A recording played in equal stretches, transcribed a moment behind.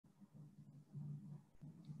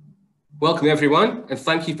Welcome everyone, and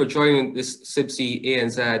thank you for joining this CIBSE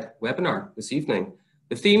ANZ webinar this evening.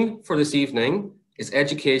 The theme for this evening is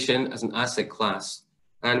education as an asset class.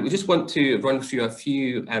 And we just want to run through a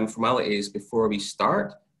few formalities before we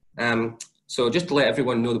start. So just to let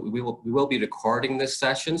everyone know that we will be recording this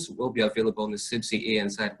session, so it will be available on the CIBSE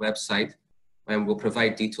ANZ website, and we'll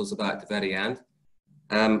provide details of that at the very end.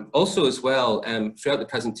 Also as well, throughout the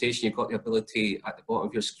presentation, you've got the ability at the bottom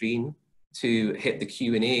of your screen to hit the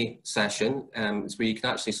Q&A session. It's where you can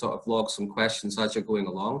actually sort of log some questions as you're going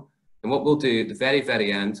along. And what we'll do at the very,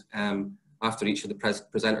 very end, after each of the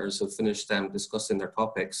presenters have finished discussing their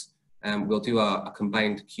topics, we'll do a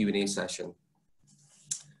combined Q&A session.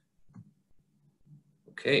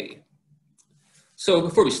 Okay. So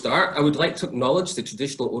before we start, I would like to acknowledge the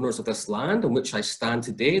traditional owners of this land on which I stand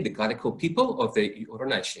today, the Gadigal people of the Eora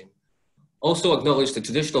Nation. Also acknowledge the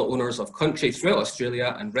traditional owners of country throughout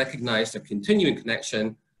Australia and recognise their continuing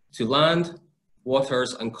connection to land,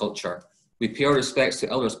 waters and culture. We pay our respects to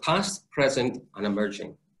elders past, present and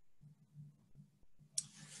emerging.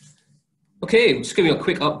 Okay, just giving a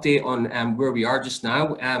quick update on where we are just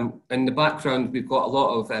now. In the background, we've got a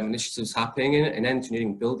lot of initiatives happening and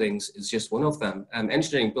Engineering Buildings is just one of them.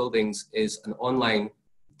 Engineering Buildings is an online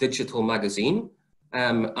digital magazine.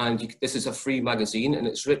 This is a free magazine and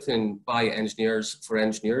it's written by engineers for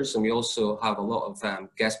engineers, and we also have a lot of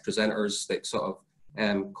guest presenters that sort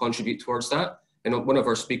of contribute towards that. And one of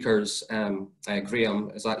our speakers, Graham,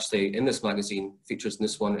 is actually in this magazine, features in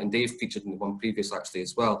this one, and Dave featured in the one previous actually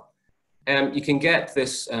as well. You can get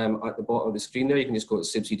this at the bottom of the screen there. You can just go to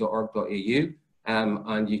cibse.org.au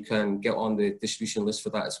and you can get on the distribution list for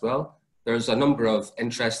that as well. There's a number of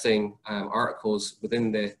interesting articles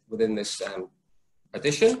within this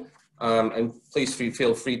edition, and please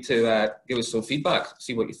feel free to give us some feedback,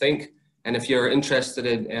 see what you think. And if you're interested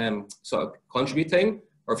in sort of contributing,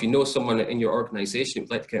 or if you know someone in your organisation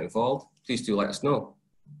who'd like to get involved, please do let us know.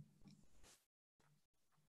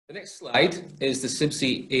 The next slide is the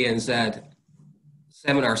CIBSE ANZ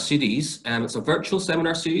seminar series. It's a virtual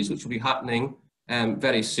seminar series which will be happening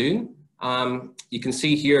very soon. You can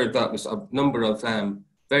see here that there's a number of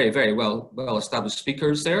very, very well established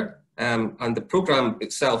speakers there. And the programme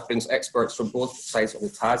itself brings experts from both sides of the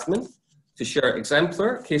Tasman to share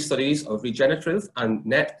exemplar case studies of regenerative and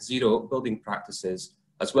net zero building practices,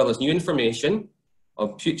 as well as new information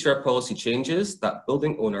of future policy changes that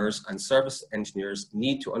building owners and service engineers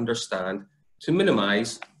need to understand to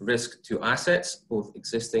minimise risk to assets, both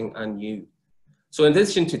existing and new. So in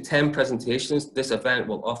addition to 10 presentations, this event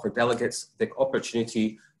will offer delegates the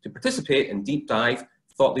opportunity to participate in deep dive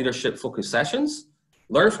thought leadership focused sessions,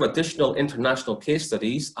 learn from additional international case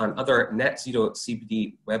studies and other net zero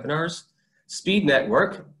CBD webinars, speed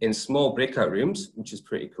network in small breakout rooms, which is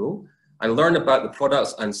pretty cool, and learn about the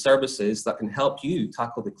products and services that can help you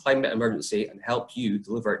tackle the climate emergency and help you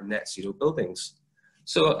deliver net zero buildings.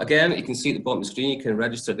 So again, you can see at the bottom of the screen, you can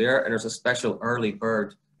register there, and there's a special early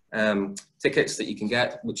bird tickets that you can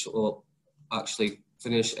get, which will actually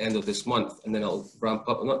finish end of this month, and then it'll ramp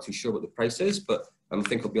up. I'm not too sure what the price is, but I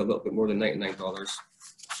think it'll be a little bit more than $99.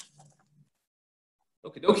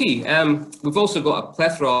 Okie dokie. We've also got a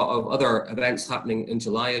plethora of other events happening in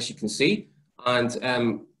July, as you can see,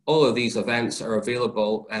 and all of these events are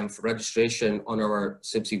available for registration on our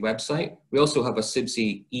CIBSE website. We also have a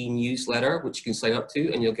CIBSE e-newsletter which you can sign up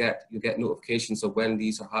to, and you'll get notifications of when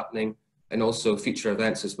these are happening, and also future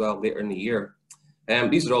events as well later in the year.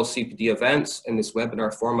 These are all CPD events in this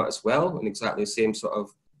webinar format as well, in exactly the same sort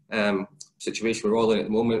of situation we're all in at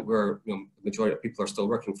the moment, where the majority of people are still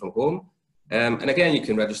working from home. And again, you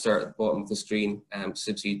can register at the bottom of the screen,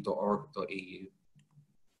 cibse.org.au.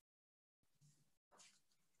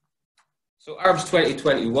 So ARBS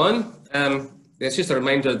 2021, it's just a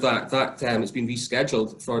reminder that it's been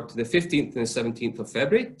rescheduled for the 15th and the 17th of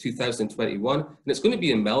February 2021, and it's going to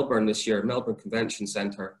be in Melbourne this year, Melbourne Convention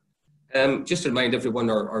Centre. Just to remind everyone,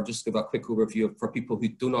 or just give a quick overview for people who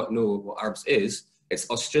do not know what ARBS is, it's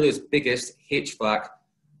Australia's biggest HVAC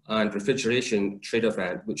and refrigeration trade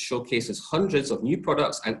event, which showcases hundreds of new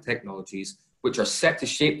products and technologies which are set to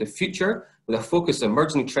shape the future with a focus on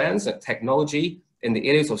emerging trends and technology in the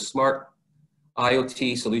areas of smart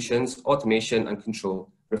IoT solutions, automation and control,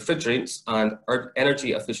 refrigerants and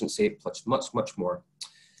energy efficiency, plus much more.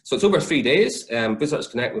 So it's over 3 days. Visitors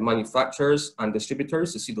connect with manufacturers and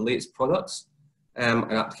distributors to see the latest products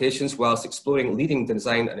and applications, whilst exploring leading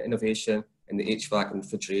design and innovation in the HVAC and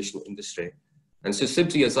refrigeration industry. And so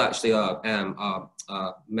CIBSE is actually a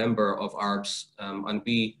member of ARBS, and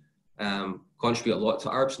we contribute a lot to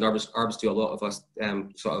ARBS, and ARBS do a lot of us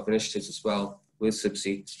sort of initiatives as well with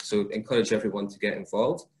CIBSE. So encourage everyone to get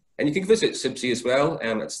involved. And you can visit CIBSE as well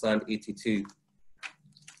at stand 82.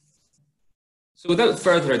 So without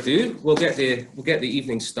further ado, we'll get the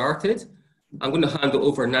evening started. I'm going to hand it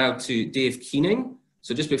over now to Dave Keening.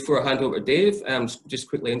 So just before I hand over to Dave, just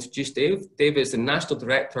quickly introduce Dave. Dave is the National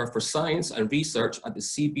Director for Science and Research at the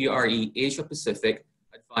CBRE Asia Pacific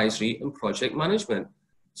Advisory and Project Management.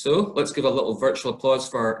 So let's give a little virtual applause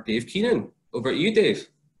for Dave Keenan. Over to you, Dave.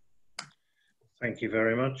 Thank you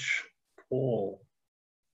very much, Paul.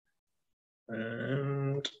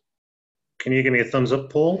 And can you give me a thumbs up,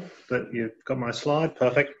 Paul, that you've got my slide?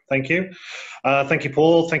 Perfect, thank you. Thank you,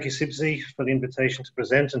 Paul. Thank you, CIBSE, for the invitation to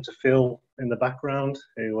present, and to Phil in the background,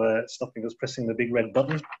 who stopping us pressing the big red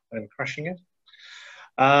button and crashing it.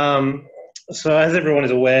 So as everyone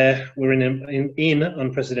is aware, we're in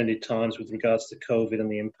unprecedented times with regards to COVID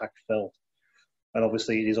and the impact felt. And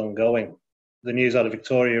obviously it is ongoing. The news out of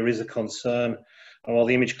Victoria is a concern. And while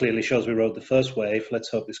the image clearly shows we rode the first wave, let's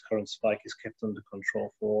hope this current spike is kept under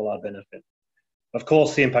control for all our benefit. Of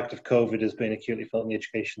course, the impact of COVID has been acutely felt in the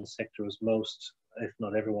education sector, as most, if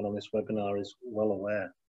not everyone on this webinar is well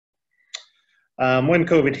aware. When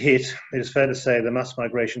COVID hit, it is fair to say the mass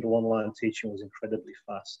migration to online teaching was incredibly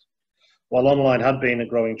fast. While online had been a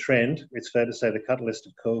growing trend, it's fair to say the catalyst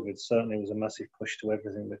of COVID certainly was a massive push to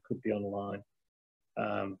everything that could be online,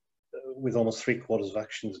 with almost 3/4 of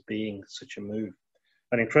actions being such a move.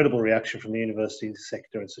 An incredible reaction from the university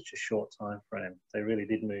sector in such a short time frame. They really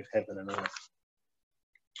did move heaven and earth.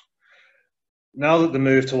 Now that the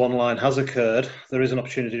move to online has occurred, there is an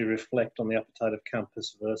opportunity to reflect on the appetite of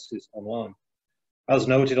campus versus online. As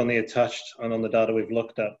noted on the attached and on the data we've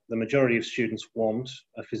looked at, the majority of students want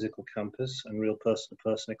a physical campus and real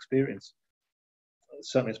person-to-person experience.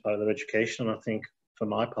 Certainly as part of their education, and I think for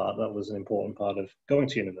my part, that was an important part of going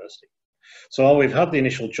to university. So while we've had the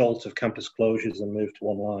initial jolt of campus closures and move to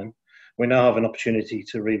online, we now have an opportunity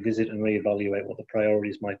to revisit and reevaluate what the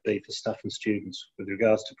priorities might be for staff and students with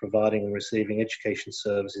regards to providing and receiving education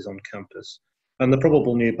services on campus, and the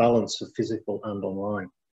probable new balance of physical and online.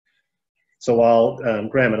 So while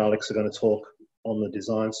Graham and Alex are going to talk on the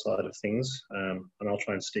design side of things, and I'll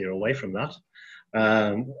try and steer away from that,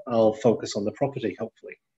 I'll focus on the property,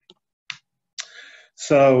 hopefully.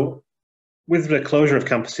 So with the closure of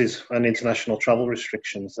campuses and international travel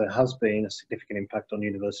restrictions, there has been a significant impact on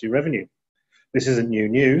university revenue. This isn't new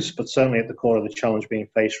news, but certainly at the core of the challenge being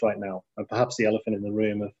faced right now, and perhaps the elephant in the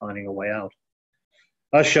room of finding a way out.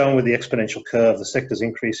 As shown with the exponential curve, the sector's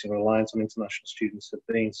increasing reliance on international students have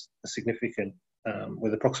been significant,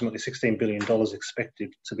 with approximately $16 billion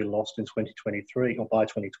expected to be lost in 2023 or by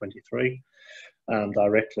 2023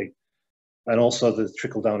 directly, and also the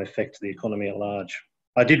trickle-down effect to the economy at large.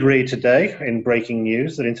 I did read today in breaking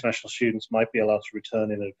news that international students might be allowed to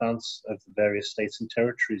return in advance of the various states and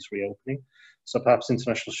territories reopening, so perhaps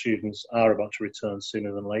international students are about to return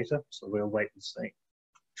sooner than later, so we'll wait and see.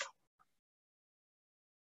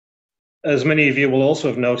 As many of you will also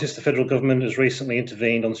have noticed, the federal government has recently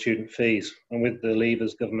intervened on student fees, and with the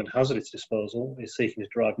levers government has at its disposal, is seeking to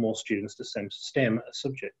drive more students to STEM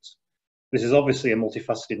subjects. This is obviously a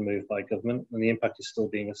multifaceted move by government, and the impact is still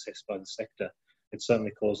being assessed by the sector. It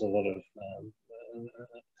certainly caused a lot of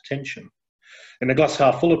attention. In the glass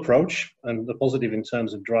half full approach, and the positive in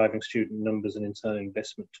terms of driving student numbers and in turn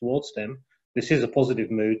investment towards STEM, this is a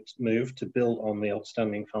positive move to build on the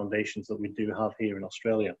outstanding foundations that we do have here in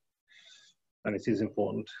Australia. And it is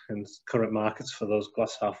important in current markets for those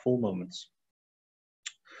glass half full moments.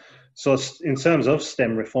 So in terms of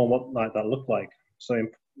STEM reform, what might that look like? So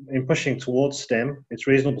in pushing towards STEM, it's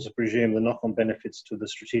reasonable to presume the knock-on benefits to the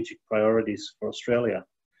strategic priorities for Australia.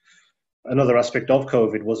 Another aspect of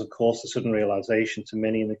COVID was, of course, the sudden realisation to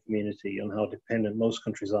many in the community on how dependent most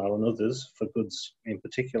countries are on others for goods in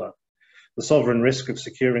particular. The sovereign risk of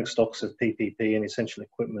securing stocks of PPE and essential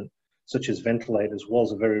equipment, such as ventilators,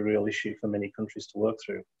 was a very real issue for many countries to work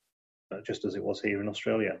through, just as it was here in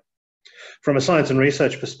Australia. From a science and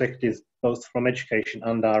research perspective, both from education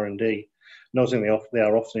and R&D, noting they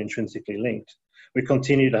are often intrinsically linked, we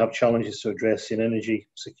continue to have challenges to address in energy,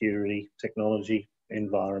 security, technology,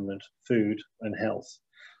 environment, food and health.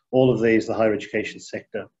 All of these, the higher education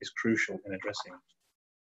sector is crucial in addressing.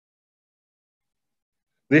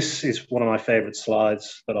 This is one of my favourite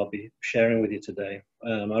slides that I'll be sharing with you today.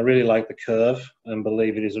 I really like the curve and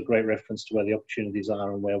believe it is a great reference to where the opportunities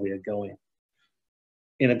are and where we are going.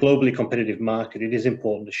 In a globally competitive market, it is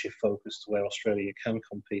important to shift focus to where Australia can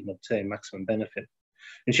compete and obtain maximum benefit.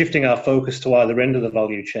 In shifting our focus to either end of the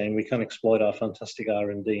value chain, we can exploit our fantastic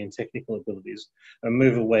R&D and technical abilities and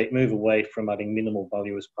move away from adding minimal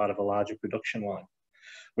value as part of a larger production line.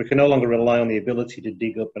 We can no longer rely on the ability to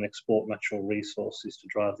dig up and export natural resources to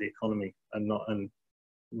drive the economy, and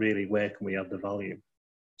really where can we add the value.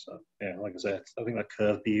 So yeah, like I said, I think that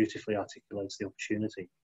curve beautifully articulates the opportunity.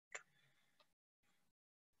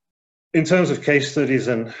 In terms of case studies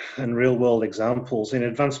and real world examples, in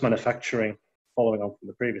advanced manufacturing, following on from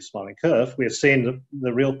the previous smiling curve, we have seen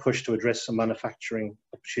the real push to address some manufacturing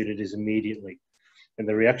opportunities immediately in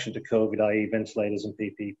the reaction to COVID, i.e. ventilators and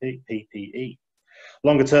PPE.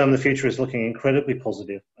 Longer term, the future is looking incredibly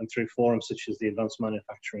positive, and through forums such as the Advanced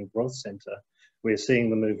Manufacturing Growth Centre, we are seeing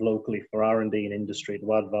the move locally for R&D and industry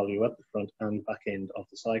to add value at the front and back end of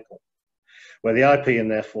the cycle, where the IP and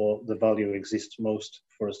therefore the value exists most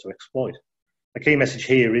for us to exploit. A key message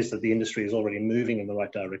here is that the industry is already moving in the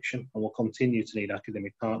right direction and will continue to need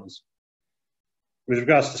academic partners. With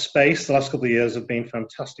regards to space, the last couple of years have been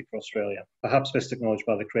fantastic for Australia, perhaps best acknowledged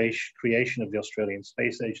by the creation of the Australian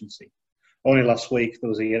Space Agency. Only last week, there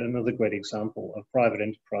was yet another great example of private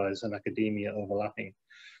enterprise and academia overlapping.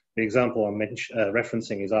 The example I'm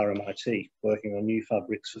referencing is RMIT, working on new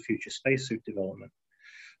fabrics for future spacesuit development.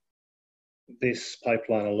 This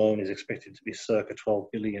pipeline alone is expected to be circa 12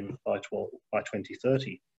 billion by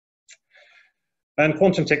 2030. And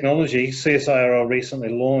quantum technology, CSIRO recently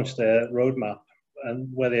launched their roadmap, and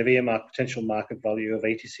where they have earmarked potential market value of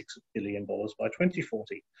 $86 billion by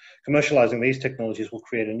 2040. Commercializing these technologies will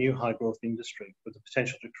create a new high growth industry with the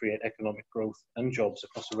potential to create economic growth and jobs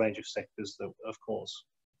across a range of sectors that, of course,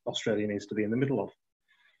 Australia needs to be in the middle of.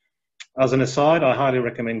 As an aside, I highly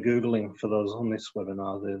recommend Googling for those on this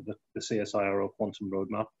webinar, the CSIRO Quantum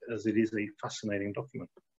Roadmap, as it is a fascinating document.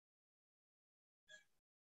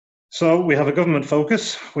 So we have a government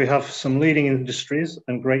focus, we have some leading industries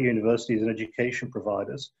and great universities and education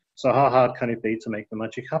providers. So how hard can it be to make the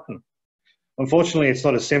magic happen? Unfortunately, it's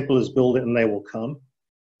not as simple as build it and they will come.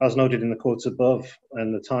 As noted in the quotes above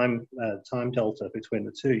and the time delta between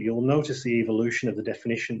the two, you'll notice the evolution of the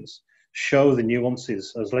definitions show the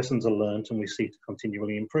nuances as lessons are learned and we seek to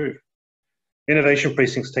continually improve. Innovation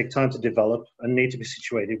precincts take time to develop and need to be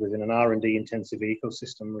situated within an R&D intensive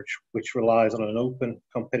ecosystem which relies on an open,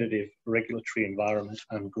 competitive, regulatory environment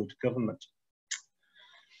and good government.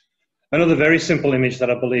 Another very simple image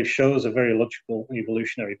that I believe shows a very logical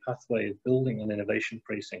evolutionary pathway of building an innovation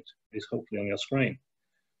precinct is hopefully on your screen.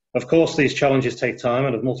 Of course, these challenges take time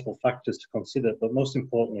and have multiple factors to consider, but most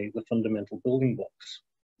importantly, the fundamental building blocks,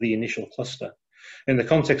 the initial cluster. In the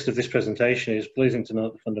context of this presentation, it is pleasing to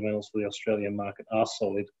note the fundamentals for the Australian market are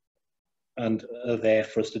solid and are there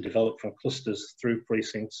for us to develop from clusters through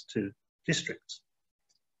precincts to districts.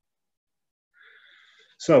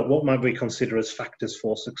 So what might we consider as factors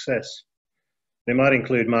for success? They might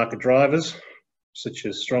include market drivers, such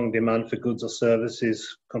as strong demand for goods or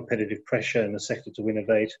services, competitive pressure in the sector to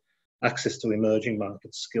innovate, access to emerging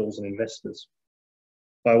markets, skills and investors.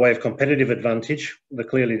 By way of competitive advantage, the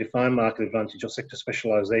clearly defined market advantage or sector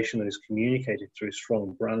specialisation that is communicated through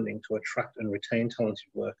strong branding to attract and retain talented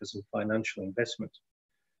workers and financial investment.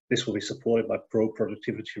 This will be supported by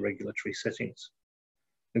pro-productivity regulatory settings.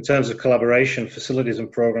 In terms of collaboration, facilities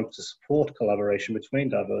and programs to support collaboration between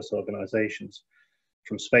diverse organisations,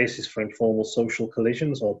 from spaces for informal social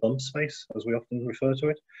collisions or bump space, as we often refer to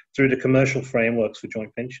it, through to commercial frameworks for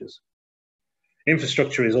joint ventures.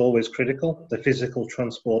 Infrastructure is always critical, the physical,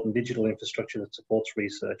 transport and digital infrastructure that supports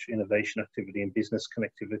research, innovation activity and business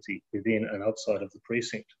connectivity within and outside of the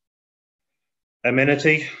precinct.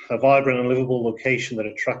 Amenity, a vibrant and livable location that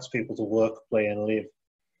attracts people to work, play and live.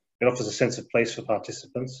 It offers a sense of place for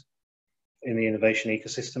participants in the innovation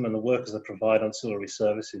ecosystem and the workers that provide ancillary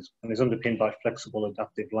services, and is underpinned by flexible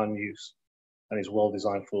adaptive land use and is well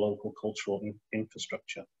designed for local cultural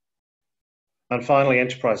infrastructure. And finally,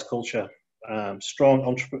 enterprise culture.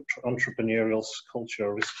 Strong entrepreneurial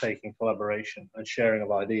culture, risk-taking, collaboration and sharing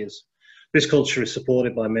of ideas. This culture is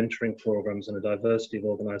supported by mentoring programs and a diversity of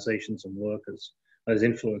organisations and workers and is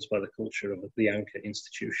influenced by the culture of the anchor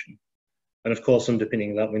institution. And of course,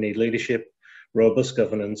 underpinning that, we need leadership, robust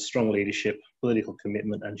governance, strong leadership, political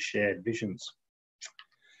commitment and shared visions.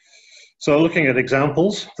 So looking at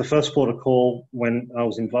examples, the first port of call when I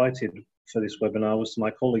was invited for this webinar was to my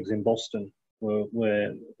colleagues in Boston,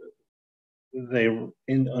 where they were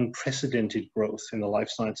in unprecedented growth in the life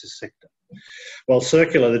sciences sector. While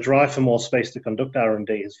circular, the drive for more space to conduct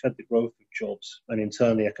R&D has fed the growth of jobs and in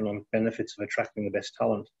turn the economic benefits of attracting the best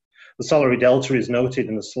talent. The salary delta is noted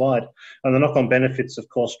in the slide, and the knock-on benefits of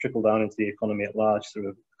course trickle down into the economy at large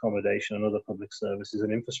through accommodation and other public services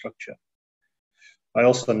and infrastructure. I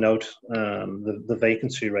also note the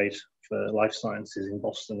vacancy rate for life sciences in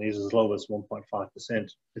Boston is as low as 1.5%.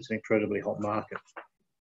 It's an incredibly hot market.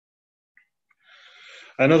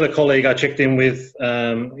 Another colleague I checked in with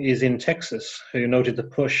is in Texas, who noted the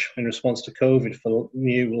push in response to COVID for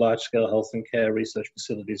new large-scale health and care research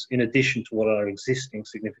facilities, in addition to what are existing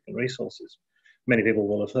significant resources. Many people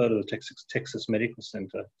will have heard of the Texas Medical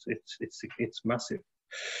Center. It's massive.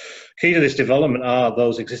 Key to this development are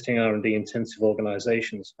those existing R&D intensive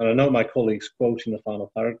organizations. And I know my colleagues quote in the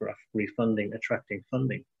final paragraph, refunding, attracting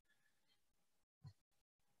funding.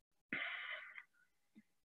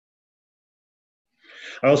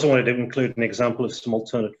 I also wanted to include an example of some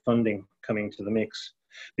alternate funding coming to the mix.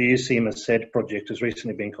 The CIBSE project has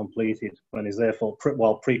recently been completed and is therefore,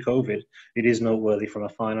 while pre-COVID, it is noteworthy from a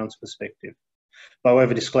finance perspective. By way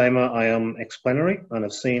of a disclaimer, I am explanatory and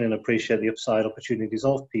have seen and appreciate the upside opportunities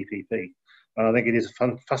of PPP. And I think it is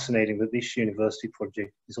fascinating that this university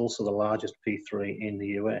project is also the largest P3 in the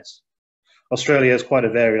US. Australia has quite a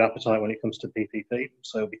varied appetite when it comes to PPP,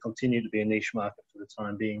 so we continue to be a niche market for the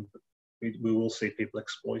time being, but we will see people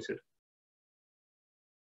exploit it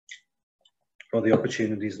or the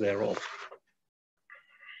opportunities thereof.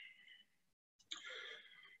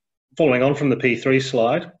 Following on from the P3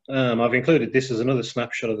 slide, I've included this as another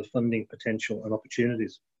snapshot of the funding potential and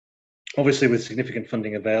opportunities. Obviously, with significant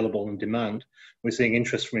funding available and demand, we're seeing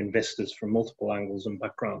interest from investors from multiple angles and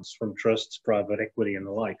backgrounds, from trusts, private equity, and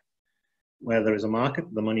the like. Where there is a market,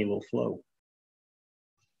 the money will flow.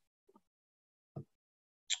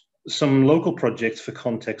 Some local projects for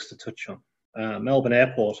context to touch on. Melbourne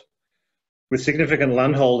Airport, with significant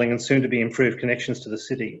landholding and soon to be improved connections to the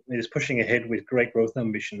city, it is pushing ahead with great growth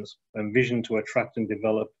ambitions and vision to attract and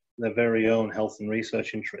develop their very own health and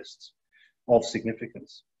research interests of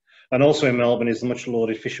significance. And also in Melbourne is the much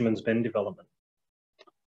lauded Fisherman's Bend development.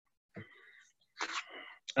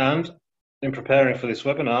 And in preparing for this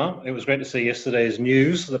webinar, it was great to see yesterday's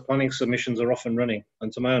news that planning submissions are off and running.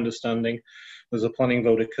 And to my understanding, there's a planning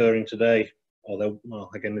vote occurring today, although, well,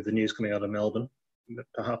 again, with the news coming out of Melbourne,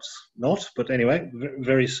 perhaps not, but anyway,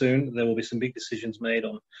 very soon there will be some big decisions made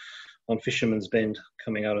on Fisherman's Bend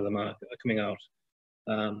coming out of the market,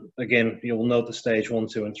 again, you'll note the stage 1,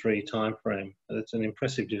 2, and 3 time frame. It's an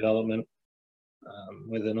impressive development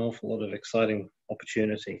with an awful lot of exciting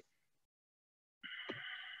opportunity.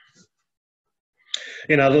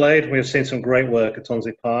 In Adelaide, we have seen some great work at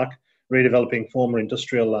Tonsley Park, redeveloping former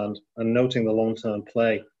industrial land and noting the long-term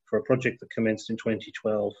play for a project that commenced in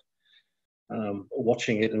 2012.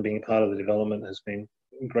 Watching it and being part of the development has been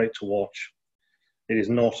great to watch. It is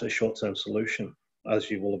not a short-term solution, as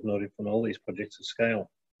you will have noted from all these projects of scale.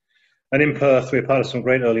 And in Perth, we're part of some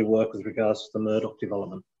great early work with regards to the Murdoch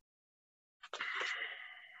development.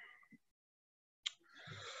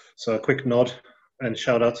 So a quick nod and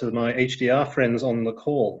shout out to my HDR friends on the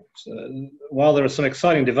call. So, while there are some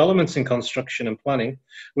exciting developments in construction and planning,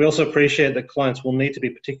 we also appreciate that clients will need to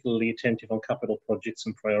be particularly attentive on capital projects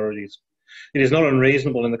and priorities. It is not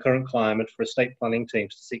unreasonable in the current climate for estate planning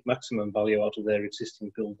teams to seek maximum value out of their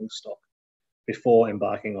existing building stock before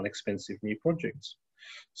embarking on expensive new projects.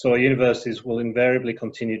 So our universities will invariably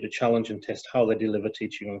continue to challenge and test how they deliver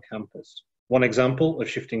teaching on campus. One example of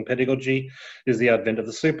shifting pedagogy is the advent of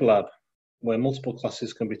the Super Lab, where multiple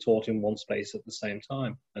classes can be taught in one space at the same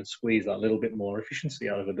time and squeeze that little bit more efficiency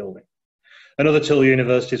out of a building. Another tool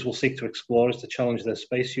universities will seek to explore is to challenge their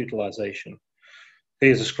space utilization.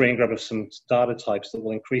 Here's a screen grab of some data types that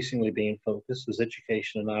will increasingly be in focus as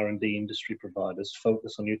education and R&D industry providers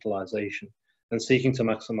focus on utilization and seeking to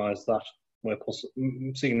maximize that where possible,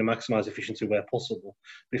 seeking to maximize efficiency where possible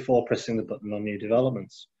before pressing the button on new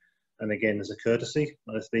developments. And again, as a courtesy,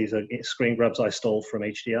 as these are screen grabs I stole from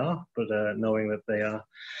HDR, but knowing that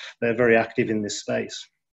they're very active in this space.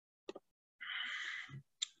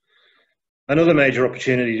 Another major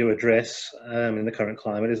opportunity to address in the current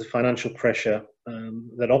climate is the financial pressure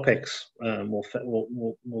that OPEX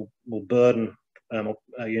will burden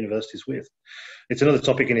universities with. It's another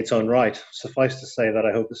topic in its own right. Suffice to say that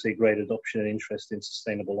I hope to see great adoption and interest in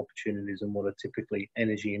sustainable opportunities in what are typically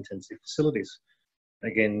energy-intensive facilities.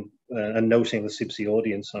 Again, and noting the CIBSE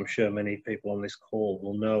audience, I'm sure many people on this call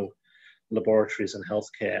will know laboratories and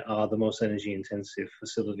healthcare are the most energy-intensive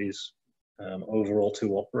facilities overall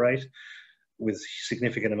to operate, with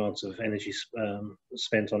significant amounts of energy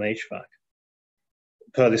spent on HVAC.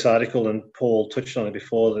 Per this article, and Paul touched on it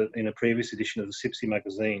before, that in a previous edition of the CIBSE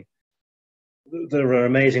magazine, there are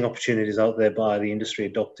amazing opportunities out there by the industry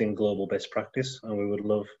adopting global best practice, and we would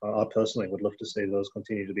love, I personally would love to see those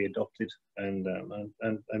continue to be adopted and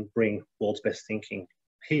bring world's best thinking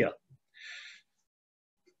here.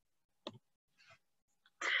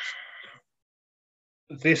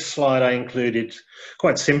 This slide I included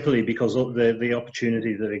quite simply because of the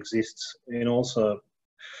opportunity that exists in also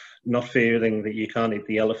not feeling that you can't eat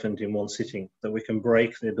the elephant in one sitting, that we can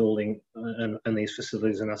break the building and these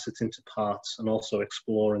facilities and assets into parts and also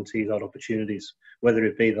explore and tease out opportunities, whether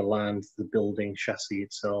it be the land, the building chassis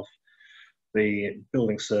itself, the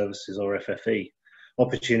building services or FFE.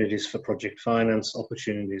 Opportunities for project finance,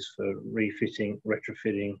 opportunities for refitting,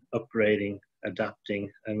 retrofitting, upgrading, adapting,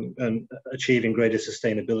 and achieving greater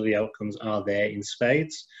sustainability outcomes are there in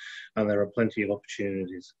spades, and there are plenty of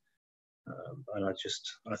opportunities. And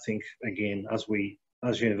I think, again,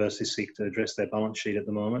 as universities seek to address their balance sheet at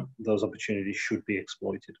the moment, those opportunities should be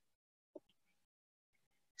exploited.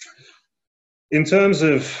 In terms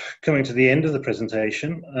of coming to the end of the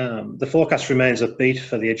presentation, the forecast remains upbeat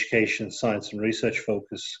for the education, science and research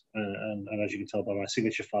focus. And as you can tell by my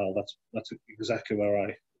signature file, that's exactly where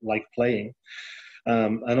I like playing.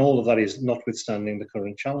 And all of that is notwithstanding the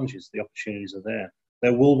current challenges. The opportunities are there.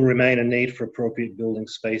 There will remain a need for appropriate building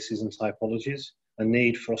spaces and typologies, a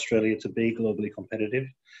need for Australia to be globally competitive,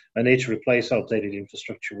 a need to replace outdated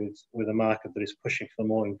infrastructure with a market that is pushing for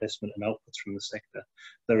more investment and outputs from the sector.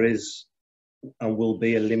 There is and will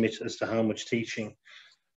be a limit as to how much teaching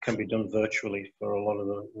can be done virtually for a lot of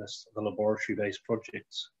the laboratory-based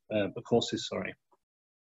projects, courses, sorry.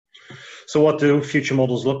 So what do future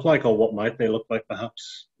models look like, or what might they look like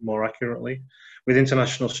perhaps more accurately? With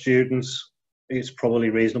international students, it's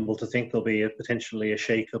probably reasonable to think there'll be potentially a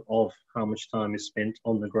shake-up of how much time is spent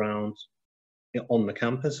on the ground, on the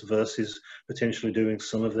campus, versus potentially doing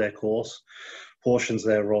some of their course, portions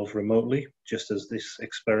thereof remotely, just as this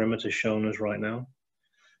experiment has shown us right now.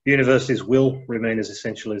 Universities will remain as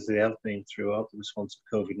essential as they have been throughout the response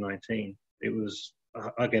to COVID-19. It was,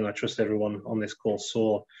 again, I trust everyone on this call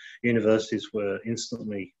saw, universities were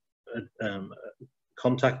instantly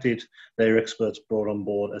contacted, their experts brought on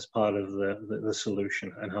board as part of the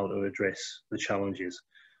solution and how to address the challenges.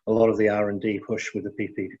 A lot of the R&D push with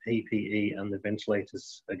the PPE and the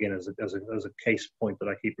ventilators, again, as a case point that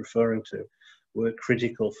I keep referring to, were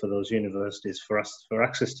critical for those universities for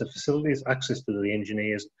access to facilities, access to the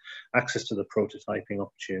engineers, access to the prototyping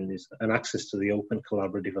opportunities, and access to the open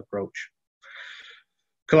collaborative approach.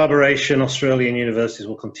 Collaboration, Australian universities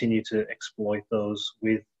will continue to exploit those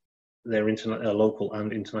with their local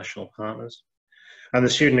and international partners. And the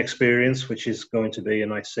student experience, which is going to be a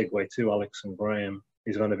nice segue to Alex and Graham,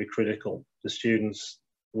 is going to be critical. The students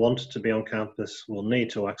want to be on campus, will need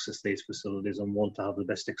to access these facilities and want to have the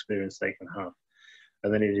best experience they can have.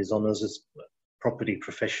 And then it is on us as property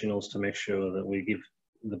professionals to make sure that we give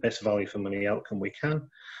the best value for money outcome we can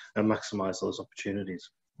and maximise those opportunities.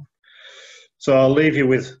 So I'll leave you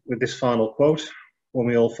with this final quote. When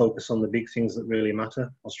we all focus on the big things that really matter,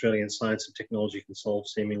 Australian science and technology can solve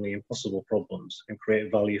seemingly impossible problems and create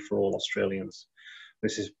value for all Australians.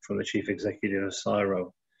 This is from the Chief Executive of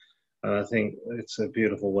CSIRO. And I think it's a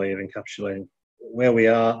beautiful way of encapsulating where we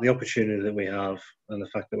are, the opportunity that we have, and the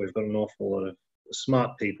fact that we've got an awful lot of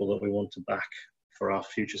smart people that we want to back for our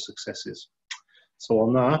future successes. So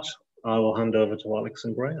on that, I will hand over to Alex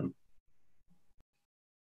and Graham.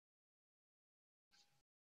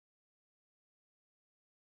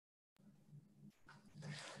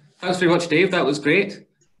 Thanks very much, Dave. That was great.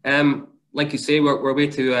 Like you say, we're way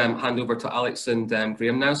to hand over to Alex and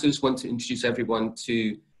Graham now. So I just want to introduce everyone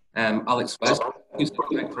to Alex West, who's the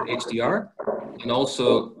Director at HDR, and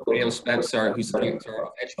also Graham Spencer, who's the Director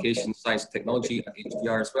of Education, Science and Technology at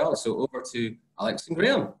HDR as well. So over to Alex and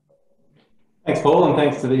Graham. Thanks, Paul, and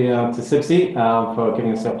thanks to the to CIBSE for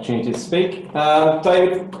giving us the opportunity to speak.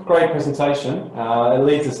 David, great presentation. It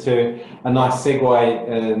leads us to a nice segue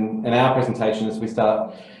in our presentation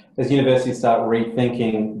as universities start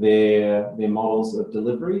rethinking their models of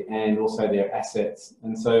delivery and also their assets.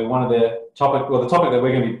 And so the topic that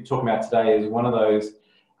we're going to be talking about today is one of those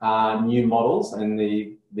new models and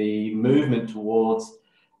the movement towards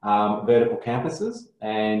vertical campuses.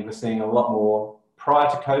 And we're seeing a lot more prior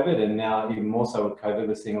to COVID, and now even more so with COVID,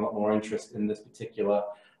 we're seeing a lot more interest in this particular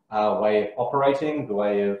way of operating, the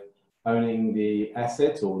way of owning the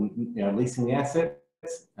assets or leasing the assets,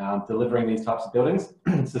 delivering these types of buildings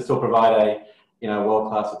to still provide a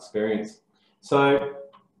world-class experience. So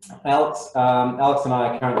Alex and I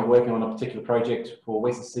are currently working on a particular project for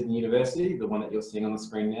Western Sydney University, the one that you're seeing on the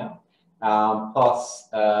screen now,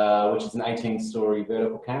 which is an 18-story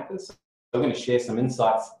vertical campus. So we're going to share some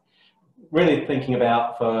insights, really thinking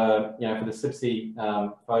about for the CIBSE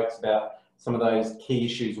folks about some of those key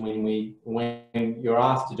issues when you're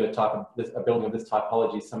asked to do a building of this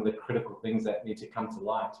typology, some of the critical things that need to come to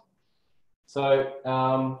light. So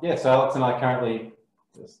so Alex and I currently,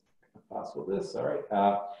 just fast forward this, sorry.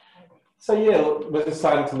 So yeah, we're just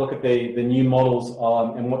starting to look at the new models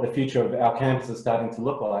on and what the future of our campus is starting to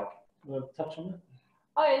look like. Want to touch on that?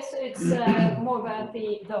 Oh, it's more about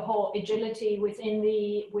the whole agility within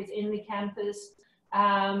the campus.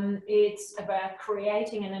 It's about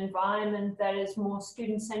creating an environment that is more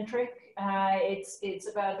student-centric. It's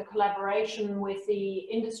about the collaboration with the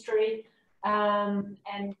industry and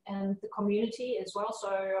the community as well. So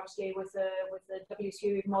obviously with the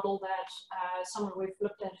WSU model that someone we've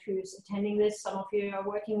looked at who's attending this, some of you are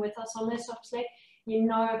working with us on this, obviously, you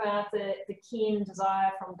know about the keen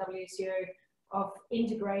desire from WSU of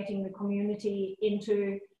integrating the community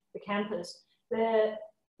into the campus.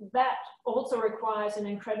 That also requires an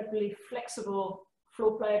incredibly flexible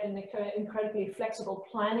floor plate and incredibly flexible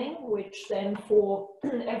planning, which then for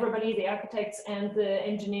everybody, the architects and the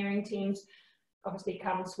engineering teams, obviously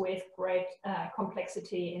comes with great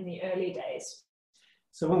complexity in the early days.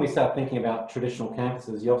 So when we start thinking about traditional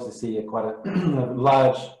campuses, you obviously see quite a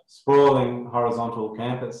large, sprawling, horizontal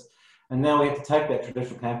campus. And now we have to take that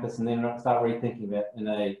traditional campus and then start rethinking that in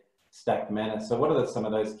a stacked manner. So what are some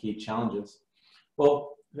of those key challenges?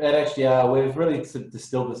 Well, at HDR, we've really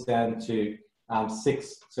distilled this down to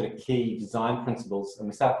 6 sort of key design principles, and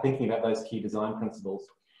we start thinking about those key design principles.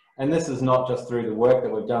 And this is not just through the work that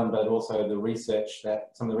we've done, but also the research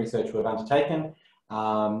some of the research we've undertaken,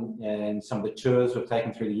 and some of the tours we've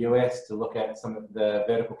taken through the US to look at some of the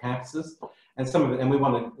vertical campuses, and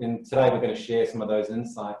and today we're going to share some of those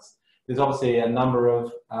insights. There's obviously a number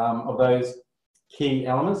of those key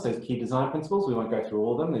elements, those key design principles. We won't go through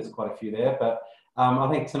all of them. There's quite a few there, but I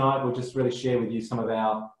think tonight we'll just really share with you some of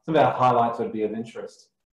our highlights that would be of interest.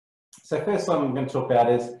 So first one I'm going to talk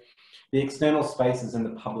about is the external spaces in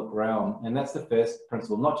the public realm, and that's the first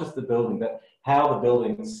principle. Not just the building, but how the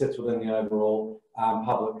building sits within the overall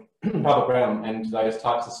public realm, and those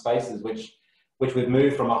types of spaces which we've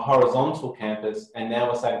moved from a horizontal campus, and now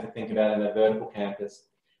we're starting to think about in a vertical campus.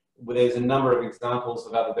 There's a number of examples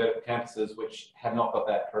of other vertical campuses which have not got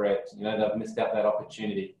that correct. You know, they've missed out that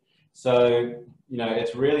opportunity. So, you know,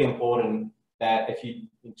 it's really important that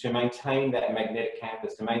to maintain that magnetic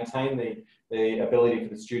campus, to maintain the ability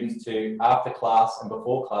for the students to, after class and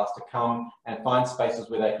before class, to come and find spaces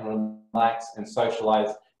where they can relax and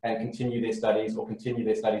socialise and continue their studies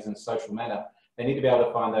in a social manner, they need to be able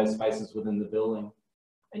to find those spaces within the building.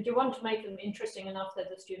 And you want to make them interesting enough that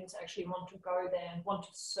the students actually want to go there and want to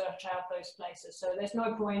search out those places. So there's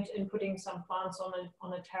no point in putting some plants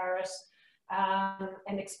on a terrace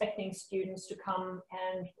and expecting students to come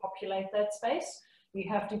and populate that space. You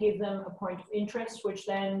have to give them a point of interest, which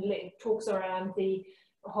then talks around the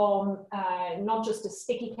whole, not just a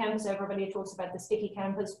sticky campus. Everybody talks about the sticky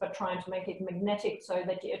campus, but trying to make it magnetic so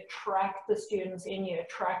that you attract the students in, you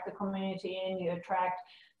attract the community in, you attract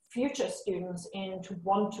future students in to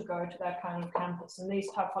want to go to that kind of campus. And these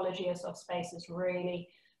typologies of spaces really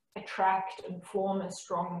attract and form a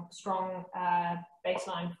strong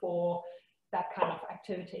baseline for that kind of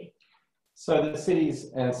activity. So the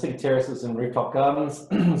cities, city terraces and rooftop gardens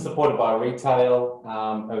supported by retail,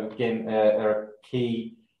 again, are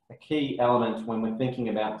a key element when we're thinking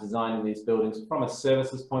about designing these buildings from a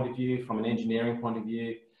services point of view, from an engineering point of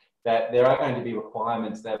view, that there are going to be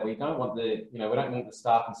requirements that we don't want we don't want the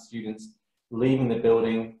staff and students leaving the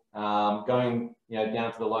building, going,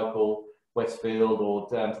 down to the local Westfield or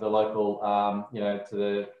down to the local,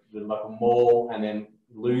 to the local mall, and then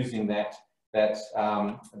losing that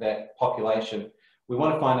population. We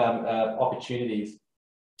want to find opportunities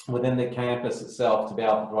within the campus itself to be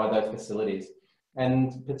able to provide those facilities.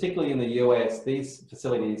 And particularly in the US, these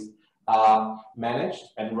facilities are managed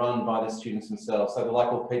and run by the students themselves. So the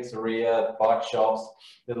local pizzeria, the bike shops,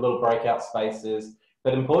 the little breakout spaces.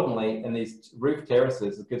 But importantly, in these roof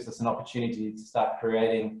terraces, it gives us an opportunity to start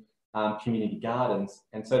creating community gardens.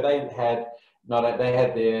 And so they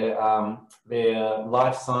had their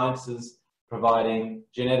life sciences, providing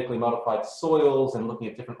genetically modified soils and looking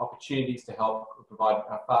at different opportunities to help provide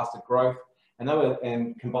faster growth.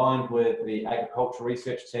 And combined with the agricultural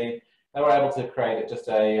research team, they were able to create just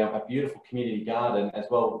a beautiful community garden as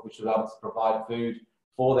well, which was able to provide food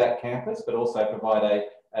for that campus, but also provide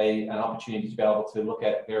an opportunity to be able to look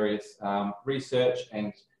at various research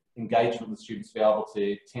and engagement with students to be able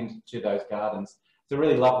to tend to those gardens. It's a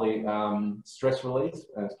really lovely stress release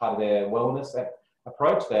as part of their wellness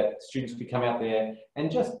approach, that students could come out there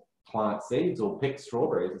and just plant seeds or pick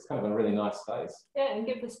strawberries. It's kind of a really nice space. Yeah, and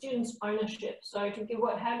give the students ownership. So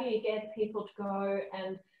how do you get people to go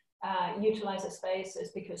and utilize a space?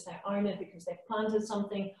 Is because they own it, because they've planted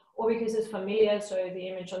something, or because it's familiar. So the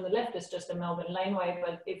image on the left is just a Melbourne laneway,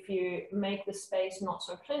 but if you make the space not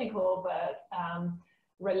so clinical, but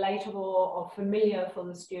relatable or familiar for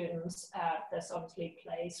the students, this obviously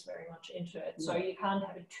plays very much into it. So you can't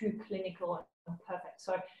have it too clinical and perfect.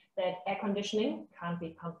 So that air conditioning can't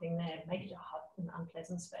be pumping there, make it a hot and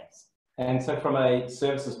unpleasant space. And so from a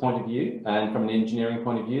services point of view and from an engineering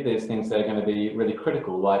point of view, there's things that are going to be really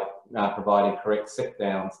critical, like providing correct sit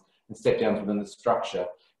downs and step downs within the structure.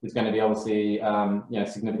 There's going to be obviously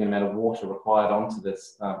significant amount of water required onto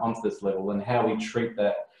this level, and how we treat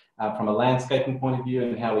that from a landscaping point of view,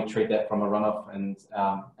 and how we treat that from a runoff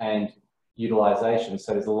and utilisation.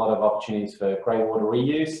 So there's a lot of opportunities for grey water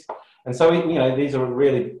reuse. And so, these are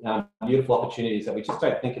really beautiful opportunities that we just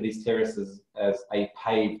don't think of these terraces as a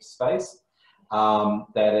paved space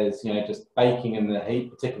that is, just baking in the heat,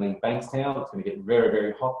 particularly in Bankstown. It's going to get very,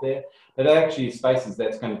 very hot there. But actually spaces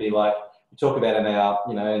that's going to be like, we talk about in our,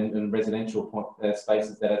 in residential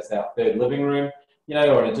spaces that it's our third living room,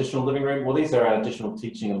 or an additional living room. Well, these are our additional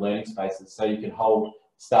teaching and learning spaces. So you can hold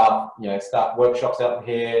staff, staff workshops out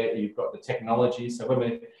here. You've got the technology. So when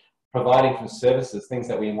we're providing from services, things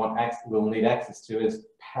that we'll need access to is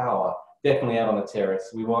power, definitely out on the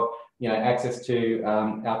terrace. We want, access to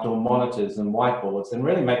outdoor monitors and whiteboards, and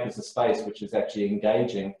really make this a space which is actually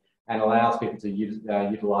engaging and allows people to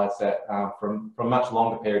utilise that from a much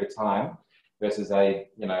longer period of time versus a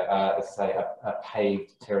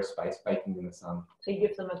paved terrace space baking in the sun. So you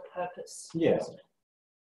give them a purpose. Yes.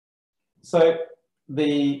 So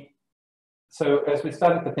as we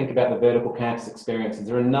started to think about the vertical campus experiences,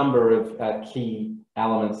 there are a number of key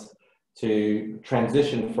elements to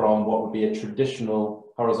transition from what would be a traditional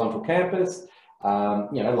horizontal campus,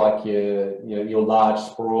 like your large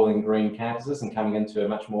sprawling green campuses, and coming into a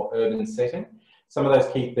much more urban setting. Some of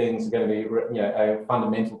those key things are going to be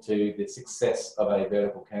fundamental to the success of a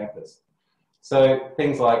vertical campus. So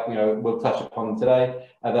things like, we'll touch upon them today,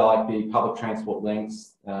 they're like the public transport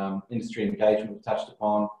links, industry engagement we've touched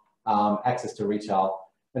upon, access to retail.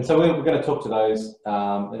 And so we're going to talk to those,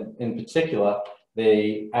 in particular,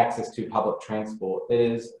 the access to public transport. It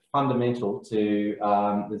is fundamental to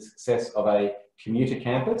the success of a commuter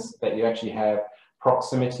campus, that you actually have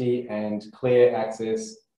proximity and clear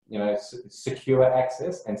access, secure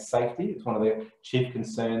access and safety. It's one of the chief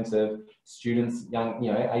concerns of students, young,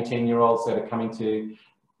 18-year-olds that are coming to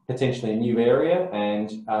potentially a new area,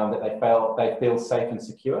 and that they feel safe and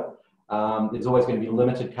secure. There's always going to be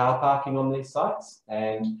limited car parking on these sites,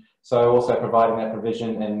 and so also providing that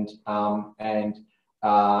provision and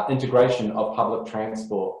integration of public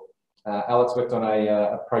transport. Alex worked on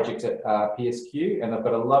a project at PSQ, and they've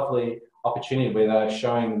got a lovely opportunity where they're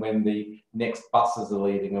showing when the next buses are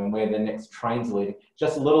leaving and where the next trains are leaving.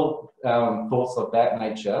 Just little thoughts of that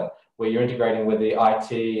nature, where you're integrating with the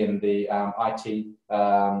IT and the IT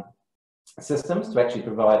systems to actually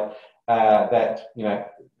provide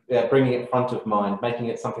bringing it front of mind, making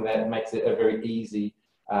it something that makes it a very easy,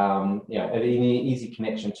 an easy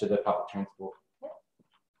connection to the public transport.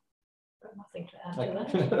 Got nothing to add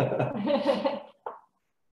to that.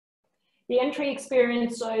 The entry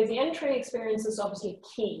experience. So the entry experience is obviously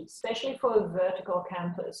key, especially for a vertical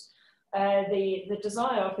campus. The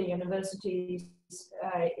desire of the universities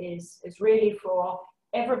is really for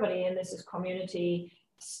everybody, and this is community,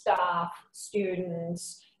 staff,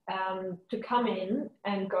 students, to come in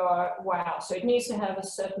and go, wow. So it needs to have a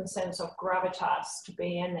certain sense of gravitas to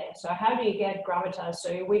be in there. So how do you get gravitas?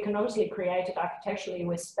 So we can obviously create it architecturally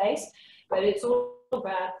with space, but it's all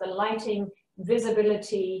about the lighting,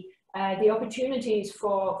 visibility, the opportunities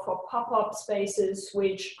for pop-up spaces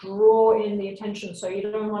which draw in the attention. So you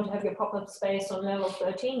don't want to have your pop-up space on level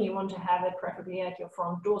 13, you want to have it preferably at your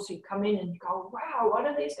front door, so you come in and you go, wow, what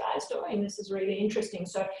are these guys doing? This is really interesting.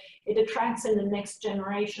 So it attracts in the next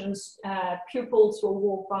generations. Pupils will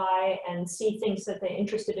walk by and see things that they're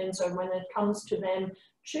interested in, so when it comes to them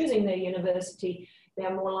choosing their university,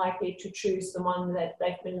 they're more likely to choose the one that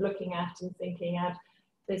they've been looking at and thinking at,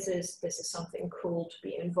 this is something cool to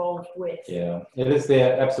be involved with. Yeah, it is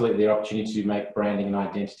absolutely their opportunity to make branding and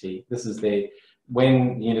identity. This is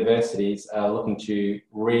when universities are looking to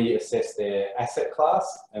reassess their asset class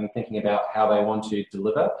and thinking about how they want to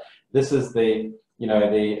deliver. This is the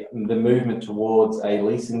movement towards a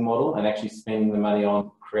leasing model and actually spending the money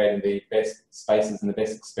on creating the best spaces and the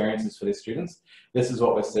best experiences for their students. This is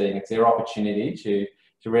what we're seeing. It's their opportunity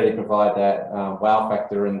to really provide that wow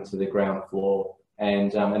factor into the ground floor.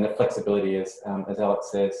 And the flexibility, as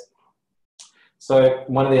Alex says. So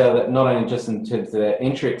one of the other, not only just in terms of the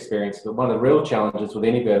entry experience, but one of the real challenges with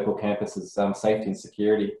any vertical campus is safety and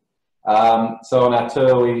security. So on our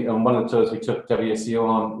tour, on one of the tours we took WSU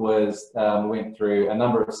on was, we went through a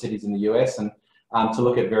number of cities in the US and to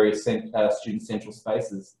look at various student central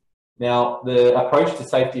spaces. Now, the approach to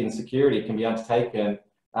safety and security can be undertaken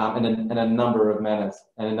in a number of manners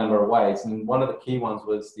and a number of ways. And one of the key ones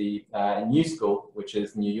was the New School, which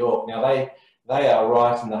is New York. Now, they are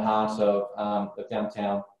right in the heart of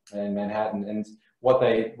downtown in Manhattan, and what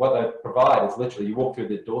they provide is literally you walk through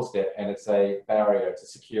the doorstep and it's a barrier, it's a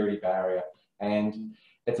security barrier, and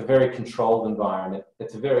it's a very controlled environment.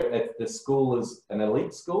 The school is an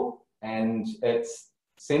elite school, and it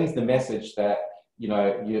sends the message that you're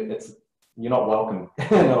not welcome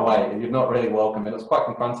in a way. You're not really welcome, and it was quite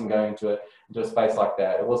confronting going into a space like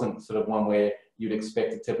that. It wasn't sort of one where you'd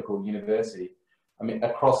expect a typical university. I mean,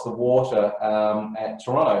 across the water at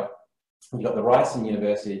Toronto, you got the Ryerson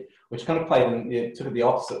University, which kind of took it the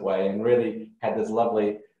opposite way and really had this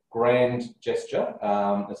lovely grand gesture.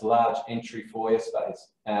 There's a large entry foyer space.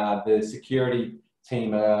 The security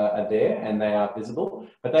team are there and they are visible,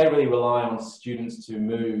 but they really rely on students to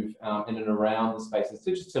move in and around the spaces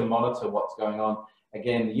just to monitor what's going on.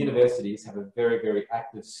 Again, the universities have a very, very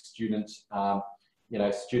active student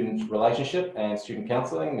student relationship and student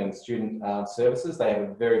counselling and student services. They have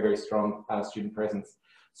a very, very strong student presence.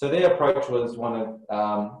 So their approach was one of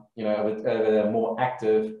a more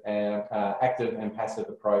active and passive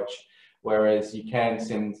approach, whereas you can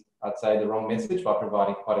send, I'd say, the wrong message by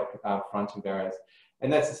providing quite a fronting barriers.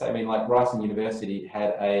 And that's the same. I mean, like Ryerson University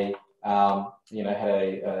had a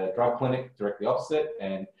drug clinic directly opposite,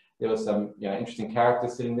 and there was some interesting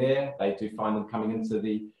characters sitting there. They do find them coming into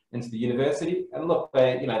the university, and look,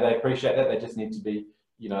 they appreciate that. They just need to be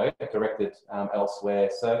directed elsewhere.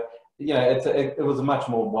 So it was a much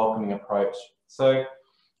more welcoming approach. So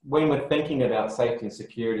when we're thinking about safety and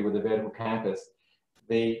security with a vertical campus,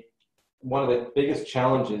 one of the biggest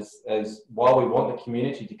challenges is, while we want the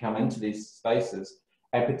community to come into these spaces,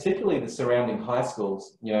 and particularly the surrounding high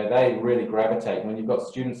schools, they really gravitate. When you've got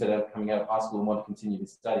students that are coming out of high school and want to continue their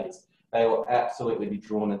studies, they will absolutely be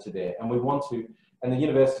drawn into there. And the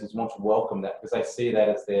universities want to welcome that, because they see that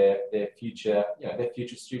as their future, their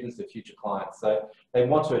future students, their future clients. So they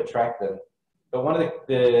want to attract them. But one of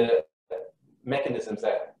the mechanisms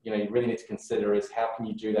that you really need to consider is, how can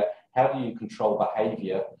you do that? How do you control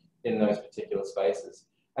behaviour in those particular spaces?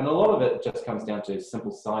 And a lot of it just comes down to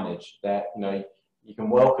simple signage that you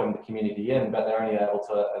can welcome the community in, but they're only able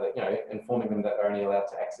to informing them that they're only allowed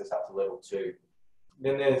to access up to level 2.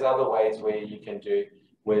 Then there's other ways where you can do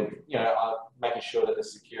with making sure that the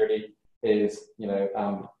security is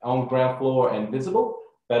on ground floor and visible,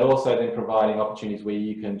 but also then providing opportunities where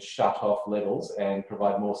you can shut off levels and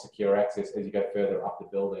provide more secure access as you go further up the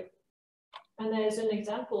building. And there's an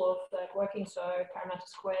example of that working. So Parramatta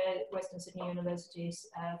Square, Western Sydney University's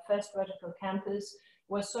first vertical campus,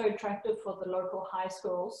 was so attractive for the local high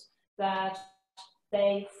schools that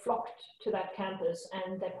they flocked to that campus,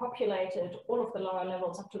 and they populated all of the lower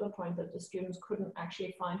levels up to the point that the students couldn't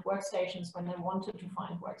actually find workstations when they wanted to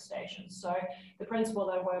find workstations. So the principle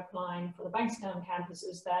that we're applying for the Bankstown campus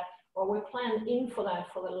is that, well, we're planned in for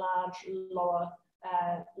that for the large lower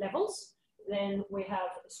levels. Then we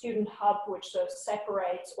have a student hub, which sort of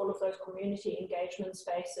separates all of those community engagement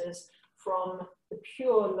spaces from the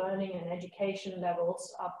pure learning and education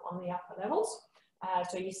levels up on the upper levels.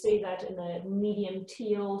 So you see that in the medium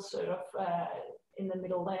teal sort of in the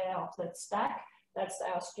middle there of that stack. That's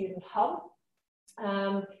our student hub,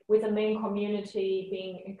 with the main community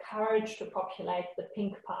being encouraged to populate the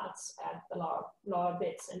pink parts at the lower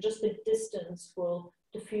bits, and just the distance will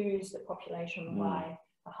diffuse the population by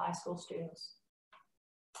the high school students.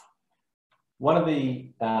 One of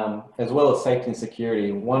the, as well as safety and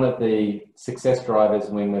security, one of the success drivers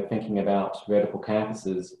when we're thinking about vertical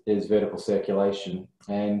campuses is vertical circulation.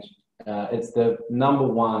 And it's the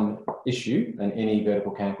 #1 issue in any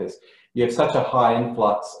vertical campus. You have such a high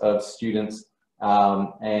influx of students,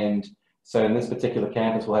 and so in this particular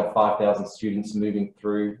campus, we'll have 5,000 students moving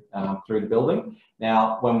through the building.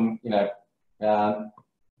 Now, when,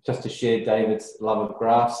 just to share David's love of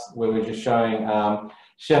graphs, where we're just showing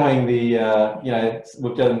the,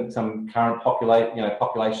 we've done some current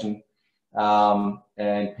population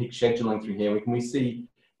and peak scheduling through here. We see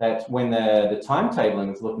that when the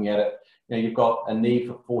timetabling is looking at it, you've got a need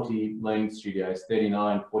for 40 learning studios,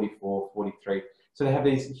 39, 44, 43. So they have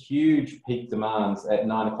these huge peak demands at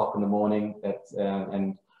 9 o'clock in the morning,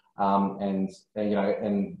 and then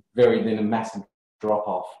a massive drop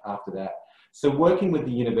off after that. So working with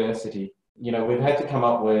the university, we've had to come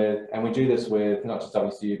up with, and we do this with not just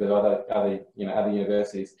WCU but other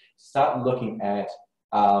universities, start looking at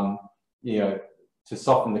to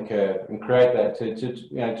soften the curve and create that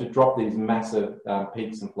to drop these massive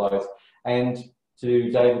peaks and flows. And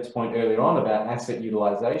to David's point earlier on about asset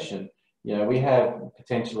utilization, You know, we have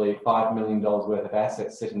potentially $5 million worth of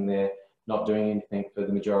assets sitting there not doing anything for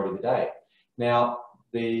the majority of the day. Now,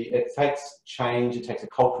 it takes change, it takes a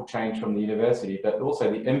cultural change from the university, but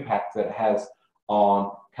also the impact that it has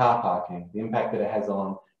on car parking, the impact that it has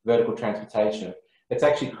on vertical transportation. It's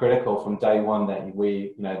actually critical from day one that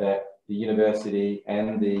that the university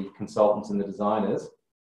and the consultants and the designers,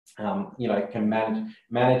 can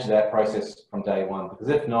manage that process from day one. Because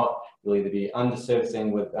if not, you'll either be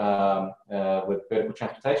under-servicing with vertical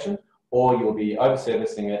transportation, or you'll be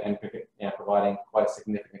over-servicing it and providing quite a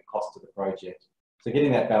significant cost to the project. So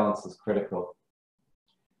getting that balance is critical.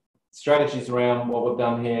 Strategies around what we've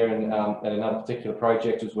done here and at another particular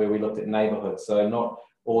project was where we looked at neighbourhoods. So not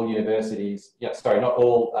all universities, not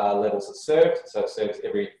all levels are served, so it serves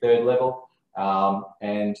every third level.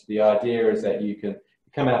 And the idea is that you can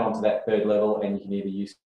come out onto that third level and you can either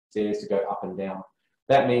use stairs to go up and down.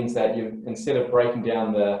 That means that you, instead of breaking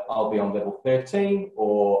down I'll be on level 13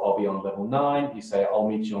 or I'll be on level 9, you say I'll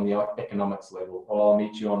meet you on the economics level, or I'll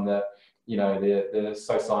meet you on the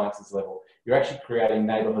social sciences level. You're actually creating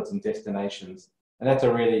neighbourhoods and destinations, and that's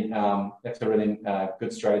a really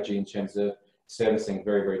good strategy in terms of servicing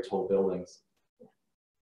very, very tall buildings.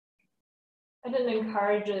 And it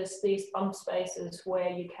encourages these bump spaces where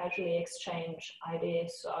you casually exchange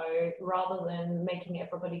ideas. So rather than making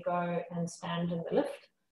everybody go and stand in the lift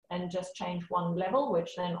and just change one level,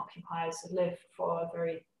 which then occupies the lift for a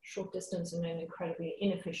very short distance in an incredibly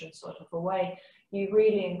inefficient sort of a way, you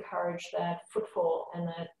really encourage that footfall and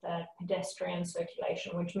that pedestrian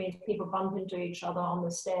circulation, which means people bump into each other on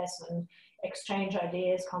the stairs and exchange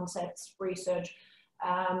ideas, concepts, research,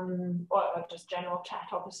 or just general chat,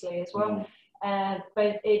 obviously, as well.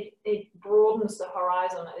 But it broadens the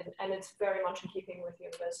horizon, and it's very much in keeping with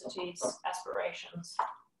universities' aspirations.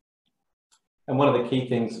 And one of the key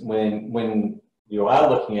things when you are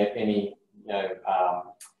looking at any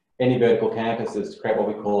vertical campus is to create what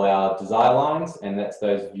we call our desire lines, and that's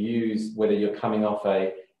those views, whether you're coming off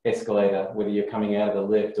a escalator, whether you're coming out of the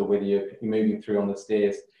lift, or whether you're moving through on the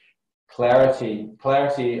stairs.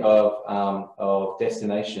 Clarity of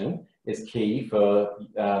destination is key for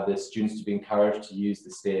the students to be encouraged to use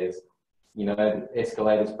the stairs. You know,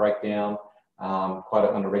 escalators break down quite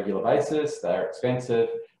on a regular basis. They're expensive.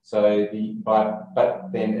 So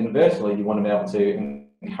but then inversely, you want to be able to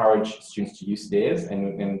encourage students to use stairs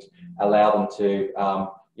and allow them to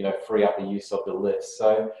free up the use of the lifts.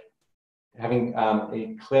 So having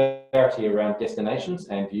a clarity around destinations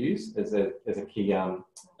and views is a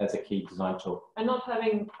key design tool. And not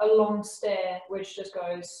having a long stair which just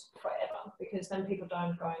goes forever, because then people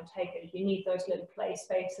don't go and take it. You need those little play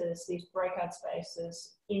spaces, these breakout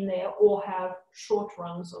spaces in there, or have short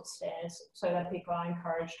runs of stairs so that people are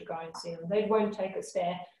encouraged to go and see them. They won't take a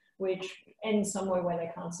stair which ends somewhere where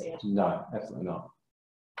they can't see it. No, absolutely not.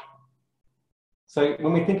 So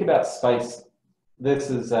when we think about space,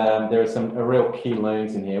 this is there are some real key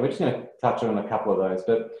learnings in here. We're just going to touch on a couple of those,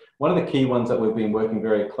 but one of the key ones that we've been working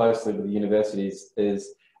very closely with the universities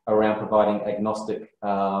is around providing agnostic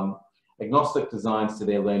designs to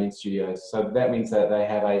their learning studios. So that means that they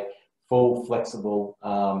have a full, flexible,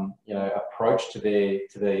 approach to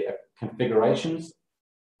their configurations,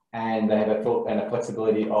 and they have a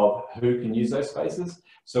flexibility of who can use those spaces.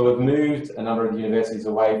 So we've moved a number of universities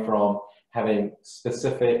away from having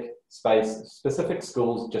specific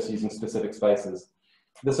schools just using specific spaces.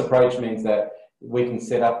 This approach means that we can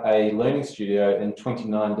set up a learning studio in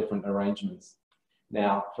 29 different arrangements.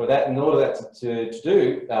 Now, in order for us to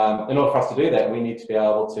do that, we need to be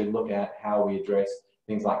able to look at how we address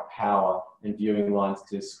things like power and viewing lines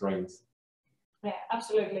to screens. Yeah,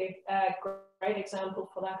 absolutely. A great example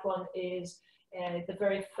for that one is the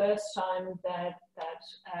very first time that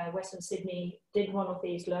Western Sydney did one of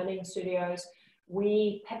these learning studios.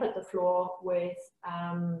 We peppered the floor with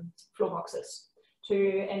floor boxes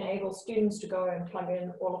to enable students to go and plug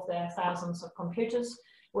in all of their thousands of computers.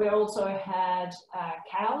 We also had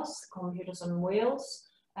cows, computers on wheels,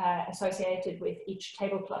 associated with each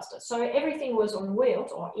table cluster. So everything was on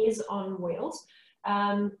wheels, or is on wheels.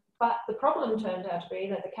 But the problem turned out to be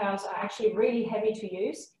that the cows are actually really heavy to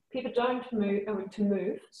use. People don't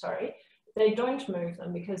They don't move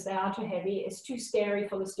them because they are too heavy. It's too scary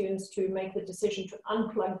for the students to make the decision to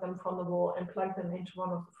unplug them from the wall and plug them into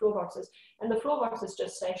one of the floor boxes. And the floor boxes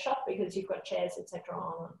just stay shut because you've got chairs, etc.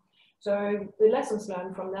 on them. So the lessons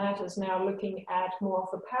learned from that is now looking at more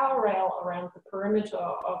of the power rail around the perimeter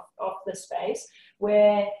of the space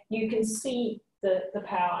where you can see the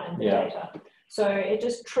power and the data. So it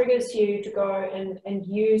just triggers you to go and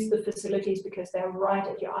use the facilities because they're right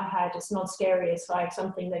at your eye height. It's not scary. It's like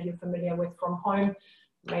something that you're familiar with from home.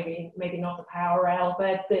 maybe not the power rail,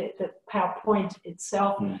 but the PowerPoint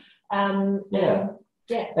itself. Yeah.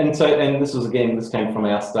 And this was, again, this came from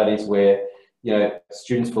our studies where, you know,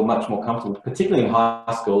 students feel much more comfortable, particularly in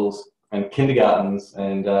high schools and kindergartens,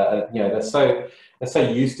 and you know, they're so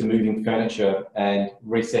used to moving furniture and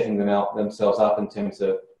resetting themselves up in terms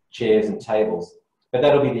of chairs and tables. But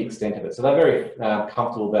that'll be the extent of it. So they're very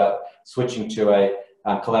comfortable about switching to a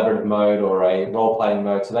collaborative mode or a role-playing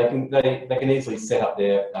mode, so they can easily set up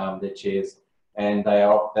their chairs, and they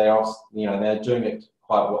are you know, they're doing it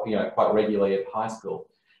quite regularly at high school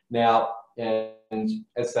now. And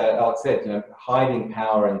as Alex said, you know, hiding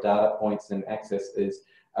power and data points and access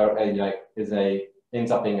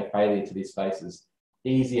ends up being a failure to these spaces.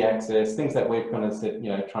 Easy access, things that we've kind of said, you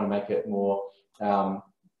know, trying to make it more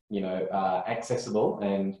accessible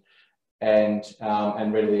and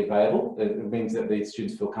readily available. It means that the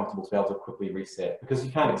students feel comfortable to be able to quickly reset, because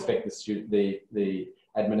you can't expect the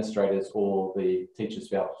administrators or the teachers to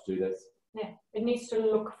be able to do this. Yeah, it needs to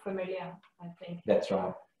look familiar, I think. That's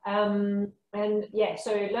right. And yeah,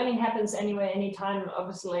 so learning happens anywhere, anytime.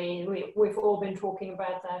 Obviously, we've all been talking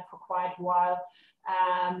about that for quite a while,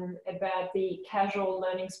 about the casual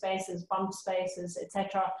learning spaces, bump spaces,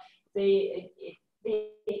 etc. The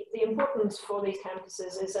importance for these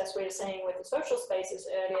campuses is, as we were saying with the social spaces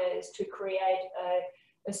earlier, is to create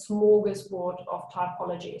a smorgasbord of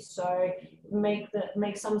typologies. So make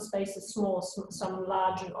some spaces small, some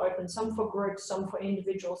large and open, some for groups, some for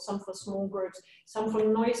individuals, some for small groups, some for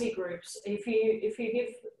noisy groups. If you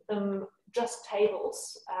give them just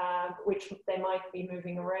tables, which they might be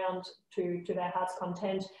moving around to their heart's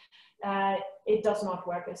content, it does not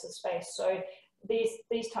work as a space. So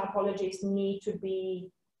these typologies need to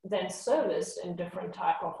be then serviced in different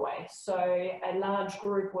type of ways. So a large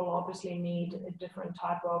group will obviously need a different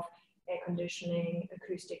type of air conditioning,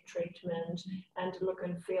 acoustic treatment, and look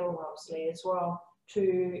and feel obviously as well,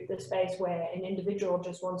 to the space where an individual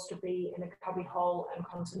just wants to be in a cubby hole and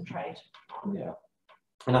concentrate. Yeah.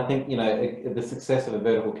 And I think, you know, the success of a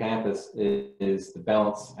vertical campus is the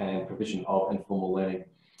balance and provision of informal learning.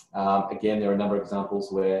 Again, there are a number of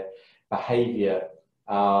examples where behaviour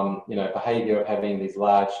of having these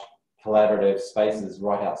large collaborative spaces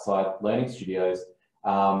right outside learning studios,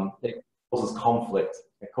 it causes conflict.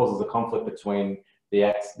 It causes a conflict between the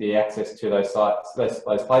access to those sites,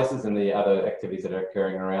 those places, and the other activities that are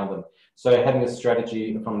occurring around them. So having a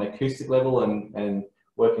strategy from an acoustic level and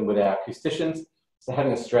working with our acousticians, so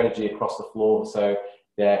having a strategy across the floor so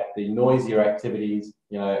that the noisier activities,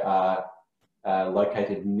 you know, are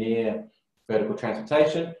located near vertical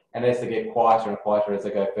transportation, and as they get quieter and quieter as they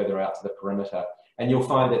go further out to the perimeter. And you'll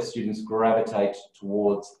find that students gravitate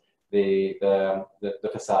towards the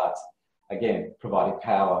facades. Again, providing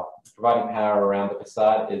power. Providing power around the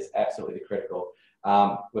facade is absolutely critical.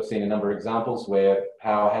 We've seen a number of examples where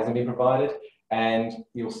power hasn't been provided, and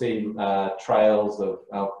you'll see trails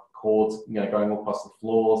of cords, you know, going all across the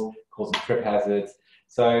floors, causing trip hazards.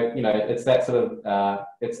 So, you know, it's that sort of,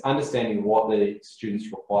 it's understanding what the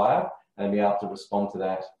students require and be able to respond to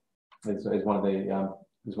that is one of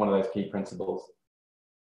those key principles.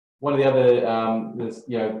 One of the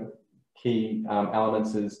other key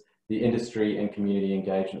elements is the industry and community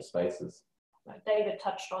engagement spaces. David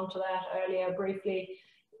touched onto that earlier briefly.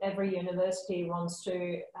 Every university wants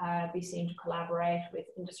to be seen to collaborate with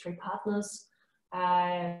industry partners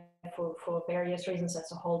for various reasons.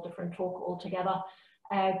 That's a whole different talk altogether.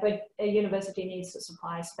 But a university needs to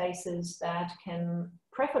supply spaces that can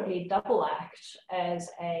preferably double act as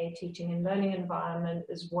a teaching and learning environment,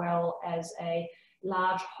 as well as a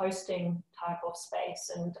large hosting type of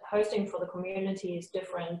space. And hosting for the community is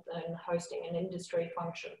different than hosting an industry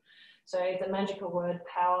function. So the magical word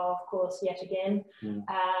power, of course, yet again,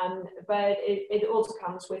 but it also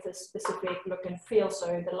comes with a specific look and feel.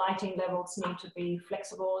 So the lighting levels need to be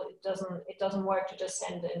flexible. It doesn't work to just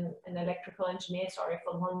send in an electrical engineer, sorry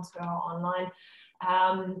for the ones who are online,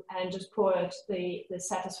 and just put the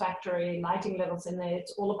satisfactory lighting levels in there.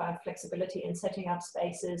 It's all about flexibility and setting up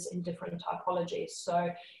spaces in different typologies. So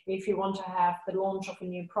if you want to have the launch of a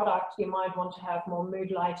new product, you might want to have more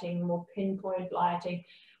mood lighting, more pinpoint lighting.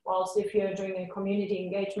 Whilst if you're doing a community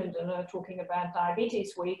engagement and are talking about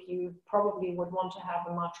Diabetes Week, you probably would want to have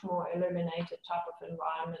a much more illuminated type of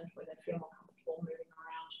environment where they feel more comfortable moving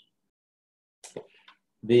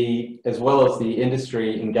around. As well as the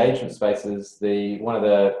industry engagement spaces, one of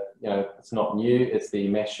the, you know, it's not new, it's the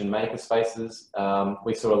mesh and maker spaces.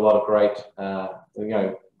 We saw a lot of great,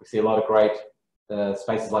 we see a lot of great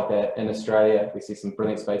spaces like that in Australia. We see some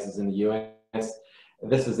brilliant spaces in the US.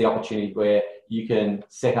 This is the opportunity where you can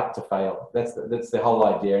set up to fail. That's the whole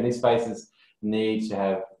idea. And these spaces, need to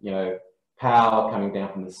have, you know, power coming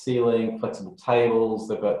down from the ceiling, flexible tables.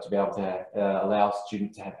 They've got to be able to allow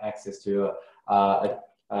students to have access to an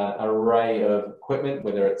array of equipment,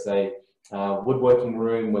 whether it's a woodworking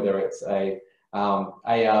room, whether it's a AR,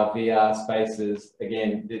 VR spaces.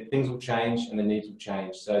 Again, things will change and the needs will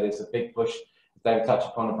change. So there's a big push, as David touched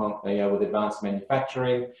upon, you know, with advanced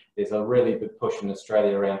manufacturing. There's a really big push in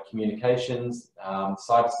Australia around communications,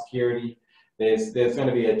 cybersecurity. There's going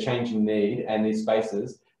to be a changing need, and these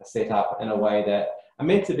spaces are set up in a way that are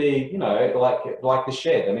meant to be, you know, like the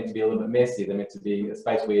shed. They're meant to be a little bit messy. They're meant to be a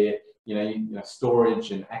space where, you know,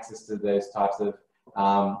 storage and access to those types of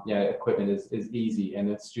you know, equipment is easy, and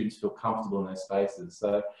that students feel comfortable in those spaces.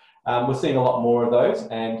 So we're seeing a lot more of those.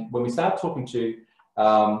 And when we start talking to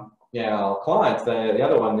you know, our clients, the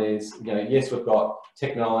other one is, you know, yes, we've got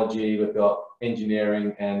technology, we've got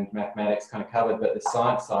engineering and mathematics kind of covered, but the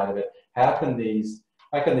science side of it, how can these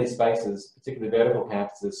spaces, particularly vertical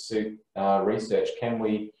campuses, suit research? Can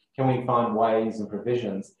we find ways and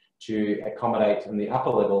provisions to accommodate in the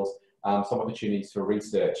upper levels some opportunities for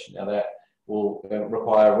research? Now that will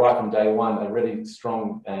require right from day one a really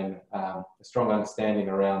strong and a strong understanding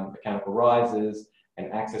around mechanical risers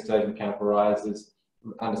and access to those mechanical risers,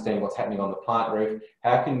 understanding what's happening on the plant roof.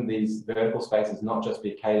 How can these vertical spaces not just be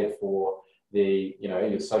catered for the, you know,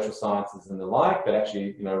 your social sciences and the like, but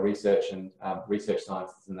actually, you know, research and research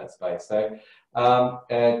sciences in that space? So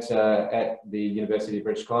at the University of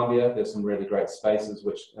British Columbia, there's some really great spaces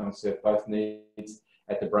which serve both needs.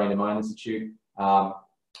 At the Brain and Mind Institute,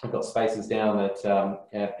 we've got spaces down at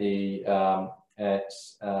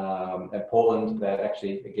Portland that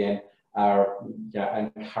actually, again, are, you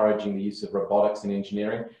know, encouraging the use of robotics and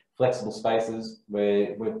engineering. Flexible spaces,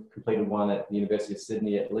 where we've completed one at the University of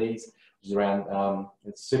Sydney at Leeds, which is around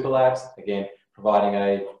super labs, again, providing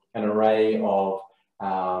an array of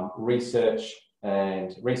research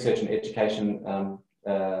and education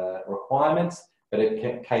requirements, but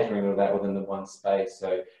catering to that within the one space.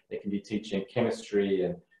 So it can be teaching chemistry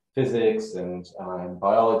and physics and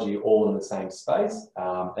biology all in the same space.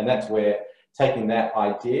 And that's where taking that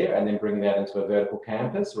idea and then bringing that into a vertical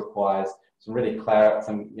campus requires some really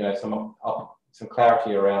some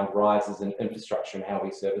clarity around rises and infrastructure and how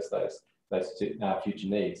we service those future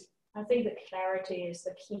needs. I think the clarity is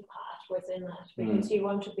the key part within that, because you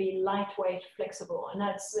want to be lightweight, flexible, and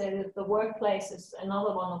that's the workplace is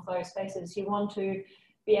another one of those spaces. You want to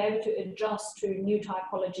be able to adjust to new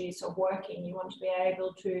typologies of working. You want to be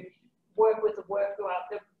able to work with the workforce.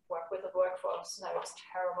 That was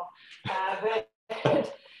terrible.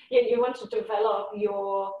 But you want to develop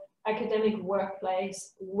your academic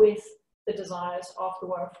workplace with the desires of the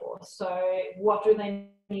workforce. So what do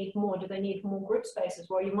they need more? Do they need more group spaces?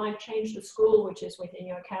 Well, you might change the school which is within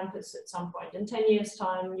your campus at some point. In 10 years'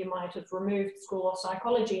 time, you might have removed School of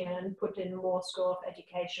Psychology and put in more School of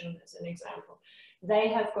Education as an example. They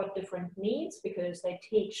have got different needs because they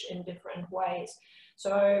teach in different ways.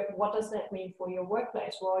 So what does that mean for your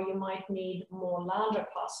workplace? Well, you might need more larger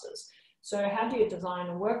clusters. So how do you design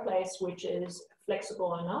a workplace which is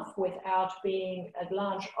flexible enough without being a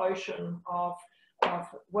large ocean of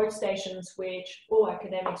workstations which all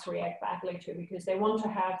academics react badly to, because they want to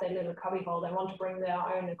have their little cubbyhole, they want to bring their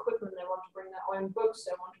own equipment, they want to bring their own books,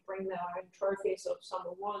 they want to bring their own trophies of some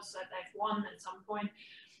awards that they've won at some point,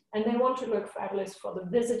 and they want to look fabulous for the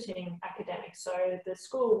visiting academics. So the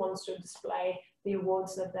school wants to display the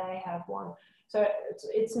awards that they have won. So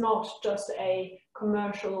it's not just a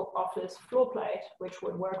commercial office floor plate, which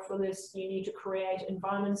would work for this. You need to create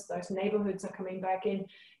environments, those neighborhoods are coming back in,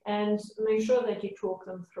 and make sure that you talk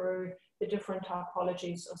them through the different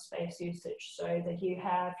typologies of space usage, so that you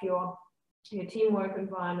have your teamwork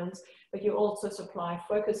environments, but you also supply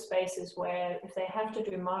focus spaces where if they have to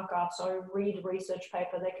do markups or read a research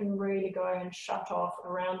paper, they can really go and shut off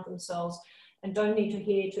around themselves and don't need to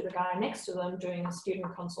hear to the guy next to them doing a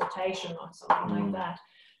student consultation or something like that.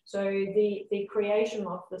 So the creation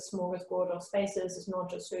of the smorgasbord of spaces is not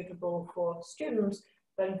just suitable for students,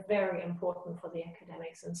 but very important for the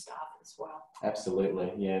academics and staff as well.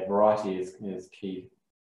 Absolutely, yeah, variety is key.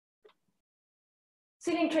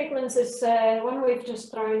 Seating treatments is one we've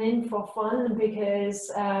just thrown in for fun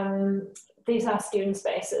because these are student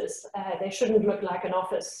spaces. They shouldn't look like an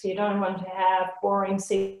office. You don't want to have boring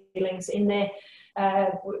ceilings in there.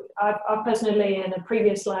 I personally, in a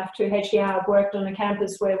previous life to HDR, worked on a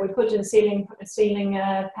campus where we put in ceiling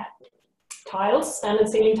tiles, standard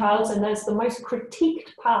ceiling tiles, and that's the most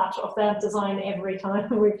critiqued part of that design every time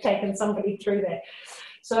we've taken somebody through there.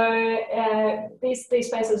 So these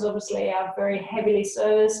spaces obviously are very heavily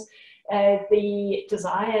serviced, The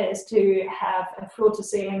desire is to have a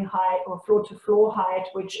floor-to-ceiling height or floor-to-floor height,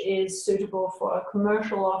 which is suitable for a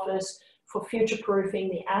commercial office for future-proofing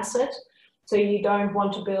the asset. So you don't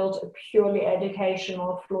want to build a purely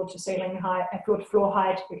educational floor-to-ceiling height, floor-to-floor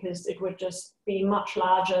height, because it would just be much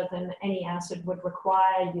larger than any asset would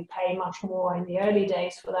require. You pay much more in the early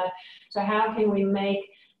days for that. So how can we make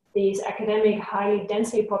these academic, highly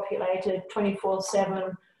densely populated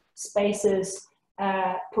 24/7 spaces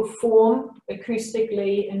perform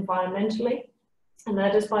acoustically, environmentally? And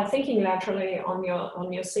that is by thinking laterally on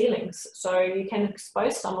your ceilings. So you can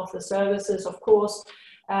expose some of the services, of course,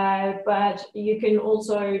 but you can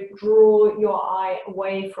also draw your eye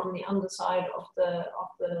away from the underside of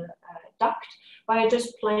the duct by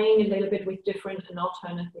just playing a little bit with different and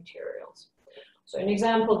alternate materials. So an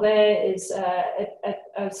example there is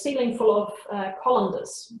a ceiling full of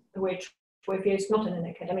colanders, which we've used not in an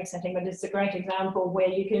academic setting, but it's a great example where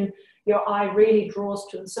your eye really draws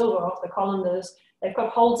to the silver of the colanders. They've got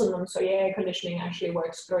holes in them, so your air conditioning actually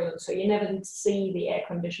works through them. So you never see the air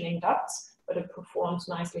conditioning ducts, but it performs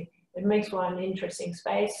nicely. It makes for an interesting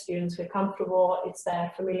space. Students feel comfortable. It's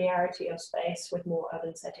their familiarity of space with more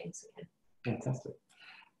urban settings again. Fantastic.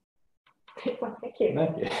 Well, thank you.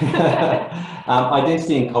 Thank you.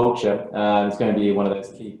 Identity and culture is going to be one of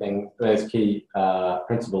those key things, those key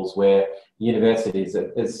principles where universities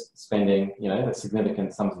is spending,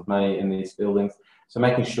 significant sums of money in these buildings. So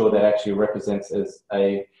making sure that actually represents as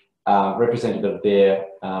a representative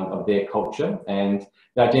of their culture and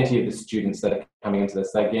the identity of the students that are coming into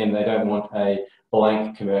this. So again, they don't want a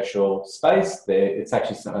blank commercial space. It's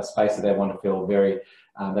actually a space that they want to feel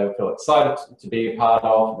they will feel excited to be a part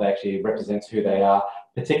of. They actually represents who they are,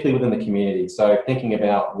 particularly within the community. So thinking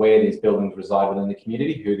about where these buildings reside within the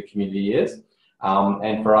community, who the community is.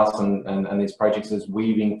 And for us and these projects is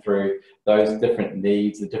weaving through those different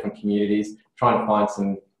needs, the different communities, trying to find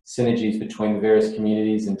some synergies between the various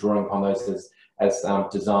communities and drawing upon those as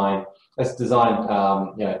design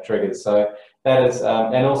triggers. So that is,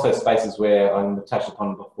 and also spaces where I touched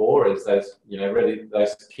upon before is those, really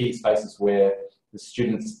those key spaces where the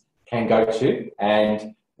students can go to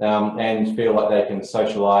and feel like they can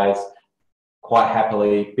socialise quite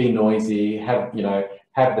happily, be noisy, have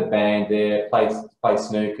the band there, play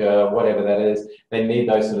snooker, whatever that is. They need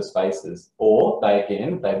those sort of spaces, or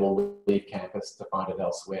they will leave campus to find it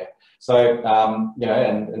elsewhere. So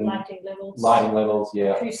and lighting levels,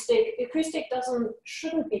 yeah. Acoustic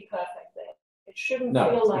shouldn't be perfect there. It shouldn't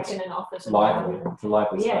feel like in an office environment. It's a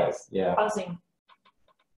lively space, yeah. Buzzing.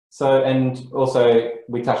 So, and also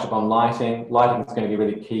we touched upon lighting. Lighting is going to be a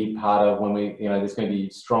really key part of when there's going to be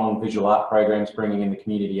strong visual art programs bringing in the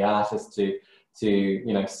community artists to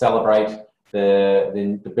celebrate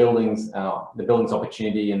the buildings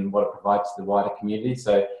opportunity and what it provides to the wider community.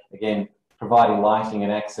 So again, providing lighting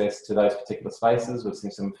and access to those particular spaces. We've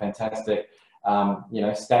seen some fantastic,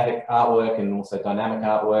 static artwork and also dynamic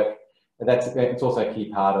artwork. But it's also a key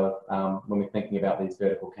part of when we're thinking about these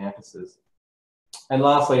vertical campuses. And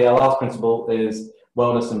lastly, our last principle is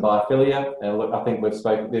wellness and biophilia. I think we've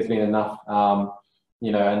spoken. There's been enough,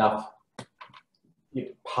 enough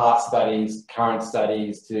past studies, current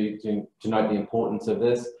studies to note the importance of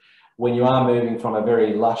this. When you are moving from a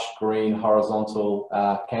very lush green horizontal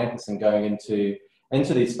campus and going into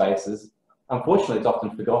these spaces, unfortunately, it's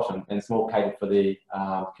often forgotten and it's more catered for the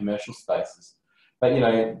commercial spaces. But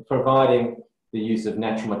providing the use of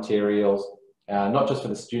natural materials. Not just for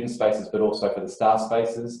the student spaces, but also for the staff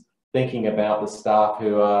spaces, thinking about the staff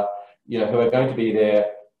who are going to be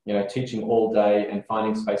there, teaching all day and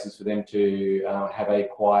finding spaces for them to have a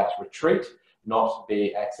quiet retreat, not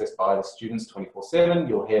be accessed by the students 24/7.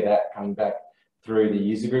 You'll hear that coming back through the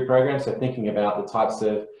user group program. So thinking about the types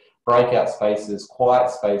of breakout spaces,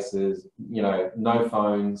 quiet spaces, no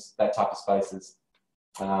phones, that type of spaces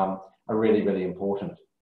are really, really important.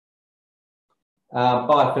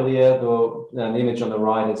 Biophilia, the image on the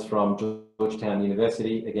right is from Georgetown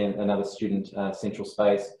University. Again, another student central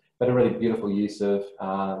space, but a really beautiful use of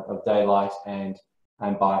daylight and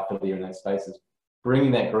biophilia in those spaces.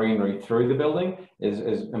 Bringing that greenery through the building is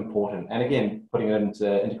important. And again,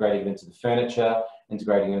 integrating it into the furniture,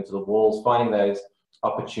 integrating it into the walls, finding those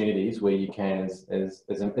opportunities where you can is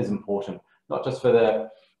important. Not just for the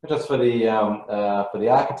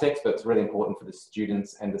architects, but it's really important for the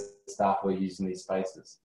students and the staff who are using these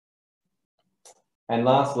spaces. And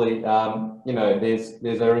lastly,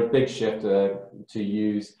 there's a big shift to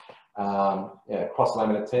use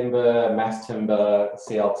cross-laminate timber, mass timber,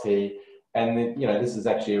 CLT, and this is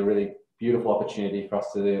actually a really beautiful opportunity for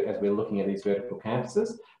us to do as we're looking at these vertical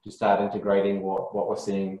campuses to start integrating what we're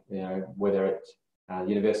seeing, whether it's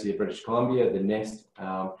University of British Columbia, the Nest.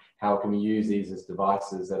 How can we use these as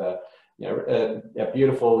devices that are,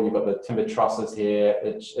 beautiful? You've got the timber trusses here.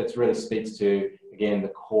 It really speaks to, again, the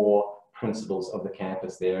core principles of the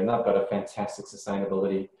campus there, and they've got a fantastic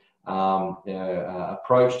sustainability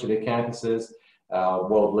approach to their campuses,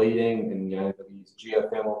 world leading, and they use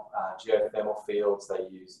geothermal fields. They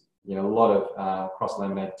use a lot of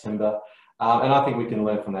cross-laminated timber, and I think we can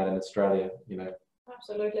learn from that in Australia.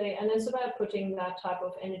 Absolutely, and it's about putting that type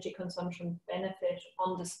of energy consumption benefit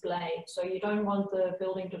on display. So you don't want the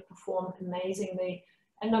building to perform amazingly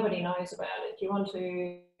and nobody knows about it. You want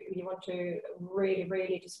to really,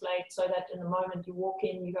 really display it so that in the moment you walk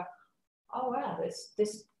in, you go, oh wow,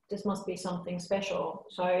 this must be something special.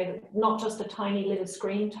 So not just a tiny little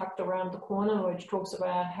screen tucked around the corner which talks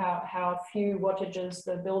about how few wattages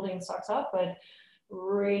the building sucks up, but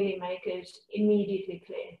really make it immediately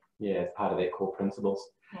clear. Yeah, it's part of their core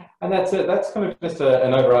principles. Yeah. And that's it. That's kind of just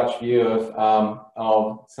an overarching view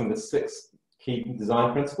of some of the 6 key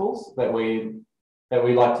design principles that we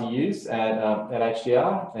like to use at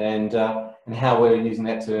HDR, and how we're using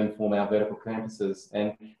that to inform our vertical campuses,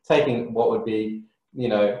 and taking what would be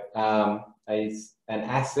an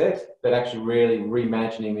asset, but actually really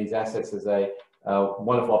reimagining these assets as a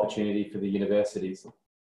wonderful opportunity for the universities.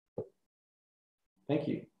 Thank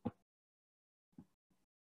you.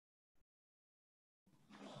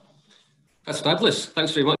 That's fabulous.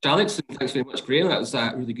 Thanks very much, Alex, and thanks very much, Graham. That was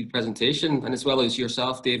a really good presentation, and as well as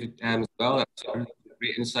yourself, David, as well. That's really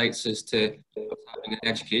great insights as to what's happening in the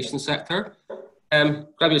education sector.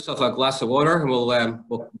 Grab yourself a glass of water, and we'll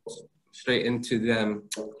go straight into the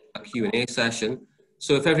Q&A session.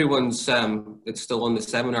 So if everyone's that's still on the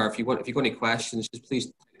seminar, if you've got any questions, just please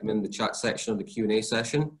type them in the chat section of the Q&A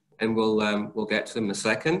session, and we'll get to them in a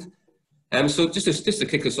second. So just to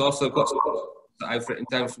kick us off, so I've got some that I've written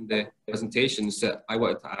down from the presentations that I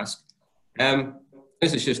wanted to ask.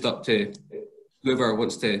 This is just up to whoever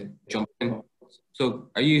wants to jump in. So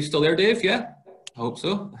are you still there, Dave? Yeah, I hope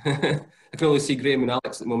so. I can only see Graham and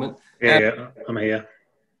Alex at the moment. Yeah, I'm here.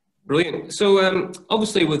 Brilliant. So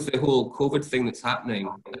obviously with the whole COVID thing that's happening,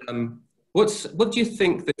 what do you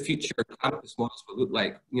think the future campus models will look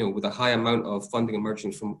like, with a high amount of funding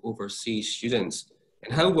emerging from overseas students?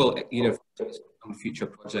 And how will universities fund future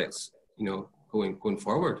projects, going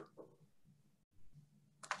forward?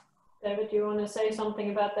 David, do you want to say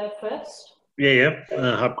something about that first? Yeah.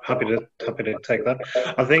 Happy to take that.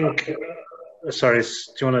 I think. Sorry,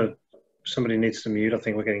 somebody needs to mute. I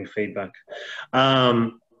think we're getting feedback.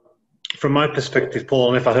 From my perspective, Paul,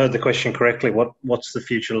 and if I heard the question correctly, what's the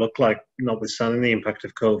future look like, notwithstanding the impact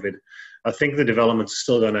of COVID? I think the developments are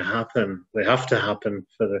still going to happen. They have to happen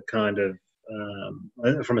for the kind of,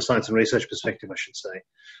 from a science and research perspective, I should say.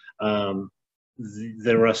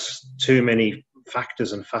 There are too many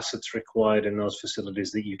factors and facets required in those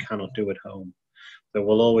facilities that you cannot do at home. There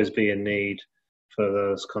will always be a need for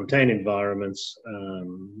those contained environments,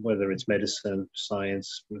 whether it's medicine,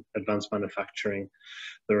 science, advanced manufacturing.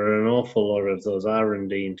 There are an awful lot of those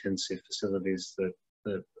R&D intensive facilities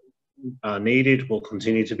that are needed, will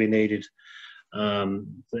continue to be needed,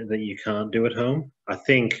 that you can't do at home. I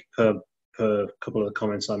think per couple of the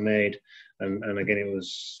comments I made, and again, it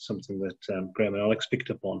was something that Graham and Alex picked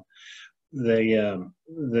up on, there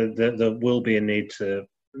will be a need to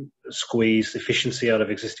squeeze efficiency out of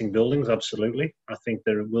existing buildings, absolutely. I think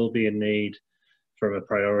there will be a need from a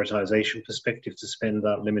prioritization perspective to spend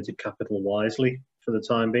that limited capital wisely for the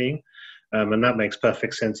time being. And that makes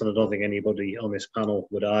perfect sense, and I don't think anybody on this panel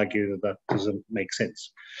would argue that doesn't make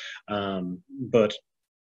sense. But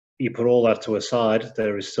you put all that to a side,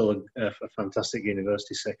 there is still a fantastic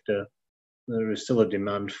university sector. There is still a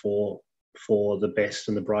demand for the best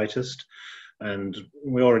and the brightest. And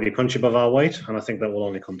we already punch above our weight, and I think that will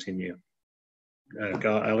only continue.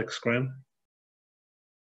 Alex, Graham?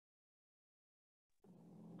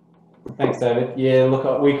 Thanks, David. Yeah,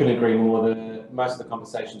 look, we couldn't agree more. Most of the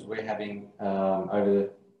conversations we're having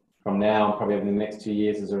from now and probably over the next 2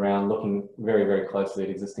 years is around looking very, very closely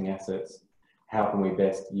at existing assets. How can we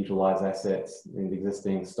best utilise assets in the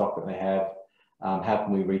existing stock that they have? How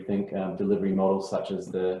can we rethink delivery models such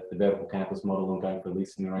as the vertical campus model and going for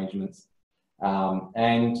leasing arrangements?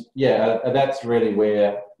 And yeah, that's really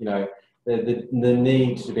where, the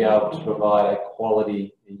need to be able to provide a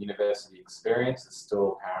quality university experience is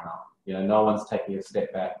still paramount. No one's taking a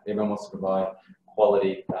step back. Everyone wants to provide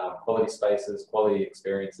quality spaces, quality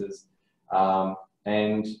experiences.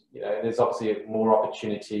 And, there's obviously more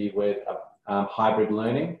opportunity with hybrid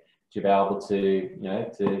learning to be able to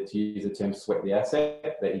use the term sweat the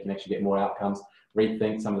asset, that you can actually get more outcomes,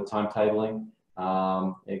 rethink some of the timetabling,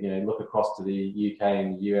 You know, look across to the UK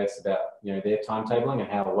and the US about, you know, their timetabling and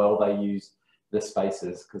how well they use the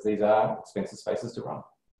spaces, because these are expensive spaces to run.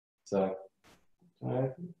 So.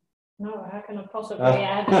 No, how can I possibly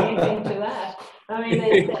add anything to that? I mean,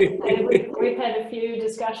 we've had a few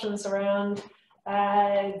discussions around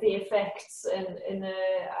the effects in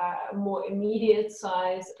a more immediate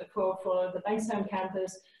size for the Bankstown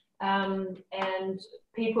campus, and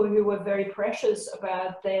people who were very precious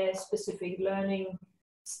about their specific learning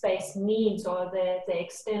space needs or the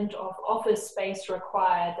extent of office space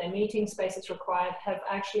required, their meeting spaces required, have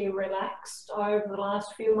actually relaxed over the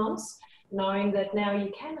last few months, knowing that now you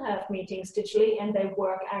can have meetings digitally and they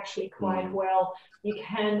work actually quite well. You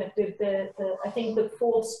can, I think the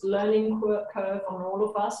forced learning curve on all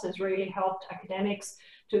of us has really helped academics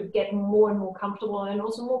to get more and more comfortable and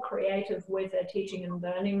also more creative with their teaching and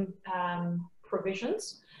learning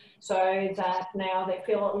provisions, so that now they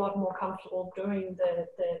feel a lot more comfortable doing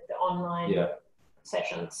the online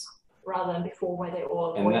sessions, rather than before where they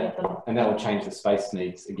all avoided them. And that will change the space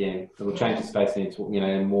needs again. It will change the space needs, you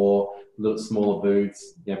know, more little smaller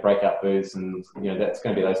booths, you know, breakout booths, and, you know, that's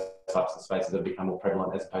going to be those types of spaces that become more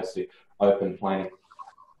prevalent as opposed to open planning.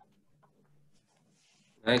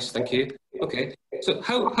 Nice, thank you. Okay, so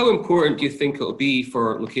how important do you think it will be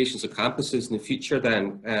for locations of campuses in the future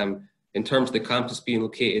then, in terms of the campus being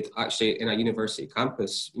located actually in a university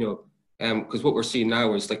campus, you know? Because what we're seeing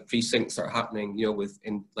now is like precincts are happening, you know,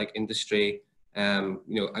 within like industry, you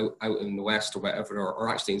know, out in the west or whatever, or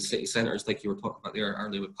actually in city centres, like you were talking about there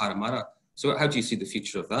earlier with Parramatta. So how do you see the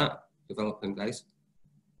future of that developing, guys? Do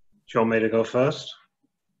you want me to go first?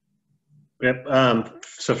 Yep.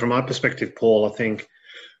 So from my perspective, Paul, I think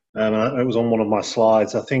it was on one of my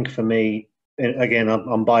slides. I think for me, again,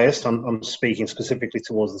 I'm biased. I'm speaking specifically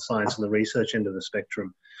towards the science and the research end of the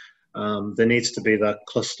spectrum. There needs to be that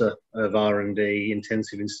cluster of R&D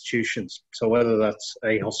intensive institutions. So whether that's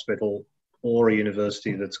a hospital or a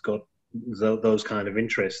university that's got those kind of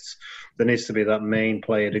interests, there needs to be that main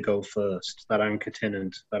player to go first, that anchor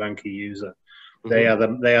tenant, that anchor user.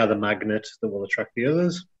 Mm-hmm. They are the magnet that will attract the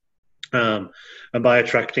others. And by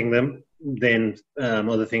attracting them, then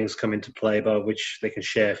other things come into play by which they can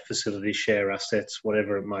share facilities, share assets,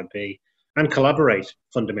 whatever it might be, and collaborate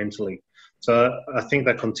fundamentally. So I think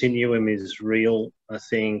that continuum is real. I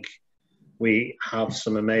think we have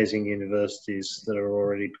some amazing universities that are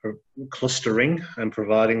already clustering and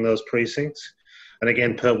providing those precincts. And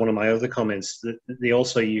again, per one of my other comments,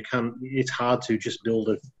 it's hard to just build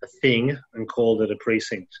a thing and call it a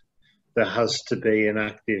precinct. There has to be an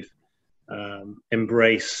active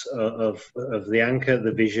embrace of the anchor,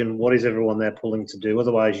 the vision. What is everyone there pulling to do?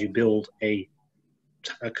 Otherwise, you build a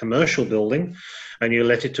commercial building and you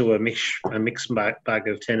let it to a mixed bag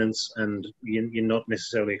of tenants, and you're not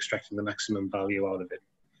necessarily extracting the maximum value out of it.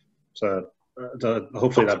 So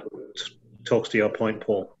hopefully that talks to your point,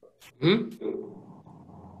 Paul. Mm-hmm.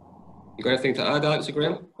 You got anything to add, Alex,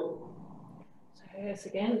 Graham? Yes,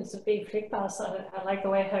 again, it's a big flick pass. I like the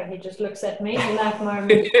way how he just looks at me in that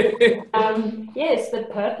moment. Yes, the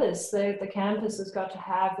purpose. The campus has got to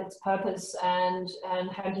have its purpose, and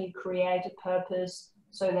how do you create a purpose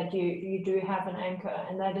so that you do have an anchor,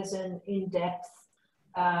 and that is an in-depth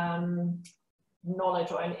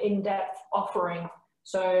knowledge or an in-depth offering.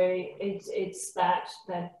 So it's that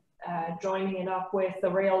joining it up with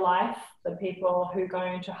the real life, the people who are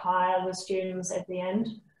going to hire the students at the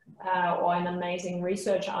end. Or an amazing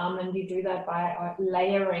research arm, and you do that by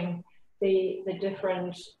layering the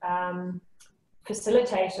different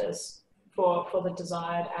facilitators for the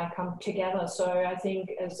desired outcome together. So I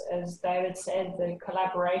think, as David said, the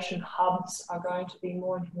collaboration hubs are going to be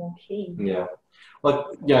more and more key. Yeah,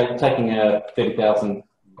 well, you know, taking a 30,000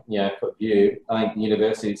 foot view, I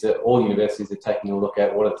think all universities are taking a look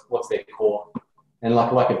at what's their core. And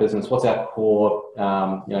like a business, what's our core,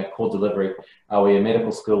 core delivery? Are we a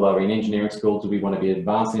medical school? Are we an engineering school? Do we want to be an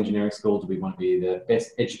advanced engineering school? Do we want to be the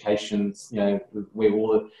best educations? You know, we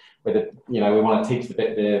want to teach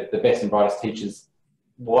the best and brightest teachers.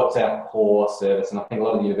 What's our core service? And I think a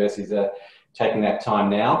lot of the universities are taking that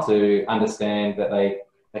time now to understand that they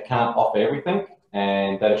can't offer everything,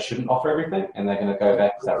 and that it shouldn't offer everything, and they're going to go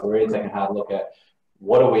back to that, really taking a hard look at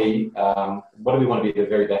what do we want to be the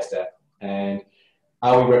very best at, and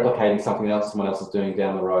are we replicating something else someone else is doing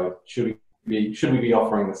down the road? Should we be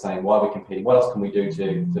offering the same? Why are we competing? What else can we do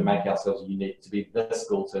to make ourselves unique, to be the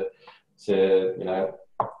school to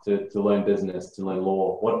learn business, to learn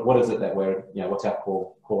law? What is it that we're, what's our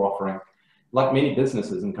core offering? Like many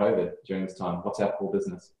businesses in COVID during this time, what's our core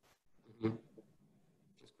business? Mm-hmm.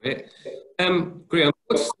 Great. Graham,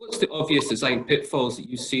 what's the obvious design pitfalls that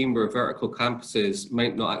you've seen where vertical campuses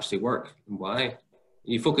might not actually work, and why?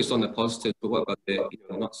 You focused on the positives, but what about the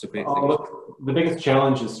not so great things? Look, the biggest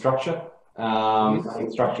challenge is structure. I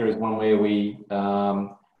think structure is one where we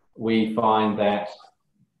find that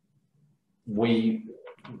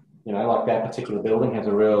like that particular building has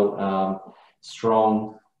a real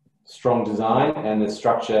strong design, and the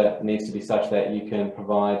structure needs to be such that you can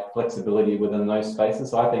provide flexibility within those spaces.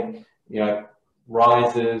 So I think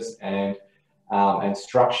rises and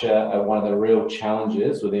structure are one of the real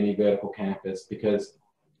challenges with any vertical campus, because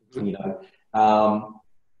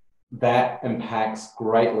that impacts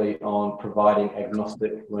greatly on providing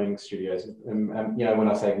agnostic learning studios. And when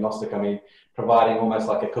I say agnostic, I mean providing almost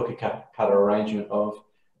like a cookie cutter arrangement of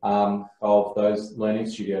those learning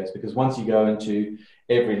studios, because once you go into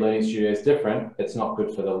every learning studio is different, it's not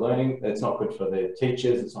good for the learning, it's not good for the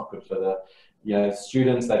teachers, it's not good for the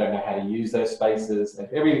students. They don't know how to use those spaces.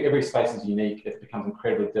 If every space is unique, it becomes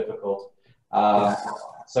incredibly difficult.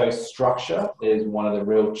 So structure is one of the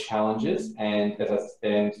real challenges, and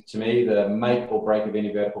to me, the make or break of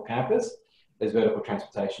any vertical campus is vertical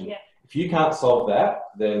transportation. Yeah. If you can't solve that,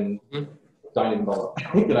 then don't even bother.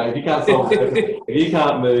 If you can't solve it, if you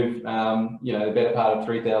can't move, the better part of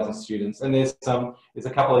 3,000 students, and there's a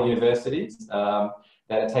couple of universities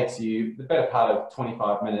that it takes you the better part of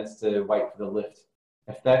 25 minutes to wait for the lift.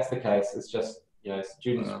 If that's the case, it's just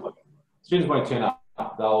students won't turn up.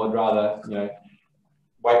 They would rather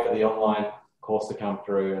wait for the online course to come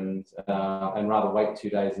through and rather wait 2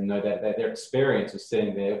 days and know that their experience of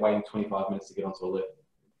sitting there waiting 25 minutes to get onto a lift.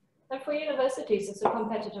 And for universities, it's a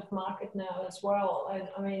competitive market now as well.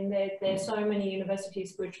 I mean, there's so many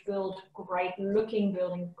universities which build great looking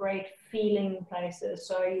buildings, great feeling places.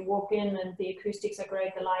 So you walk in and the acoustics are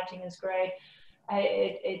great, the lighting is great.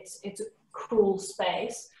 It's a cool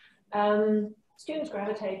space. Students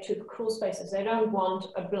gravitate to the cool spaces. They don't want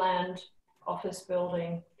a bland office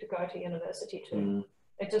building to go to university to.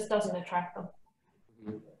 It just doesn't attract them.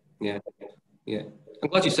 Yeah. I'm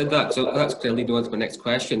glad you said that, so that's going to lead on to my next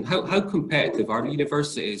question. How competitive are the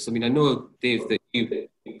universities? I mean, I know, Dave, that you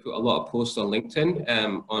put a lot of posts on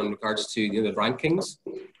LinkedIn on regards to the rankings.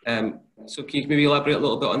 So can you maybe elaborate a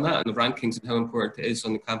little bit on that and the rankings and how important it is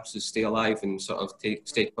on the campuses to stay alive and sort of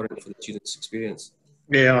stay current for the students' experience?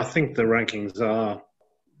 Yeah, I think the rankings are,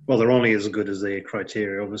 well, they're only as good as their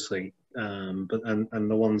criteria, obviously. But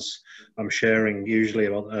the ones I'm sharing usually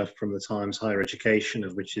from the Times Higher Education,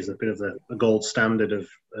 of which is a bit of a gold standard of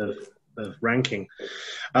ranking.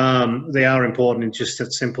 They are important in just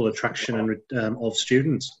that simple attraction of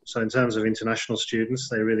students. So in terms of international students,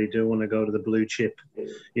 they really do want to go to the blue chip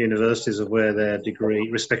universities of where their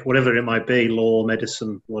degree, whatever it might be, law,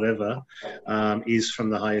 medicine, whatever, is from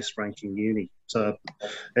the highest ranking uni. So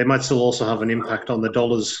it might still also have an impact on the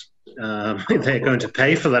dollars they're going to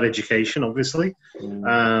pay for that education, obviously,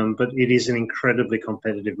 but it is an incredibly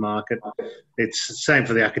competitive market. It's the same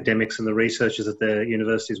for the academics and the researchers that the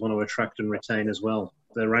universities want to attract and retain as well.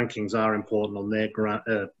 Their rankings are important on their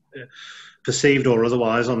perceived or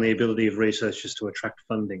otherwise on the ability of researchers to attract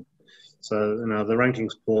funding. So the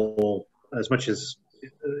rankings, Paul, as much as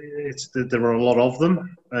there are a lot of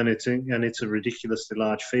them, and it's a ridiculously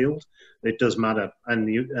large field, it does matter.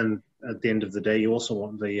 And at the end of the day, you also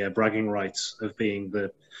want the bragging rights of being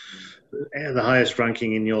the highest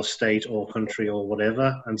ranking in your state or country or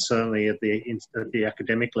whatever. And certainly at the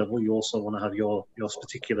academic level, you also want to have your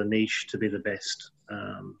particular niche to be the best,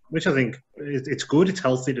 which I think it's good. It's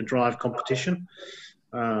healthy to drive competition.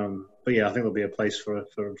 But yeah, I think there'll be a place for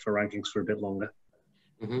rankings for a bit longer.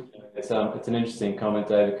 It's an interesting comment,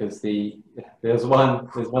 David, because there's one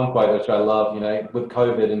quote which I love. With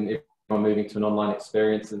COVID and everyone moving to an online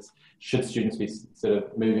experiences, should students be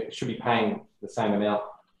should be paying the same amount?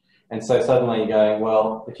 And so suddenly you're going,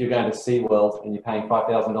 well, if you're going to SeaWorld and you're paying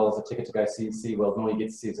 $5,000 a ticket to go see SeaWorld, and all you get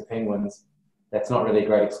to see is the penguins, that's not really a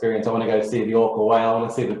great experience. I want to go see the orca whale. I want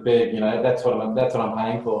to see the big. That's what I'm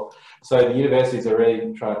paying for. So the universities are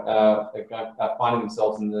really finding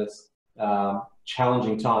themselves in this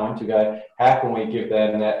challenging time to go, how can we give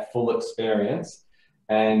them that full experience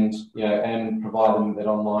and provide them that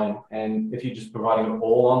online? And if you're just providing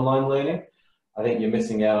all online learning, I think you're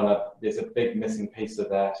missing out on there's a big missing piece of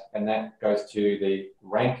that, and that goes to the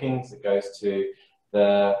rankings, it goes to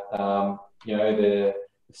the the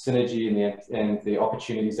synergy and the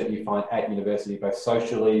opportunities that you find at university, both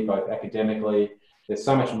socially, both academically. There's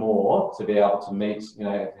so much more to be able to meet,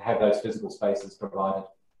 have those physical spaces provided.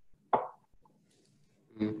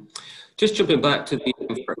 Just jumping back to the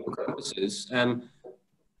vertical campuses,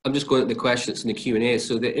 I'm just going at the question that's in the Q&A.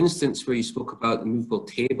 So the instance where you spoke about the movable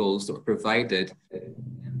tables that were provided,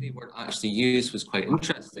 and they weren't actually used, was quite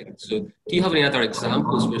interesting. So do you have any other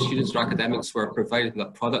examples where students or academics were provided with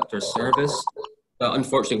a product or service that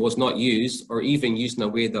unfortunately was not used, or even used in a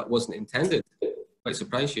way that wasn't intended? Might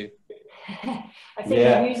surprise you. I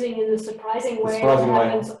think using in a surprising way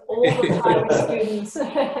happens all the time with students.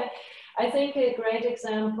 I think a great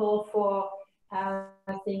example for how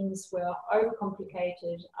things were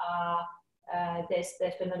overcomplicated are there's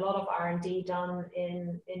been a lot of R&D done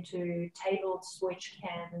into tables which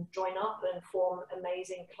can join up and form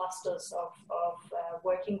amazing clusters of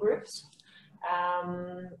working groups.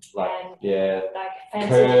 Like fancy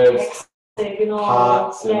curves, hexagonal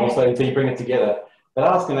parts, and also until you bring it together. But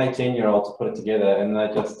ask an 18-year-old to put it together, and they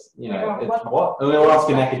just, you know, and they'll ask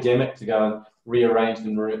an academic to go and rearrange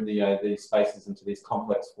and room these spaces into these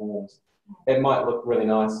complex forms. It might look really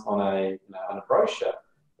nice on a brochure,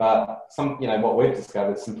 but what we've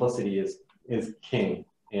discovered, simplicity is king.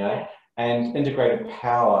 And integrated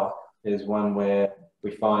power is one where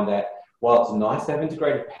we find that while it's nice to have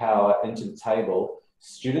integrated power into the table,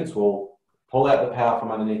 students will pull out the power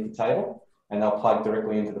from underneath the table and they'll plug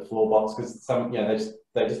directly into the floor box because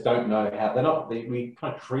they just don't know how. We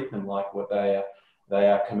kind of treat them like what they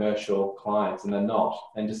are commercial clients, and they're not.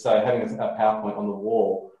 And just so having a PowerPoint on the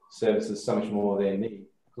wall services so much more their need.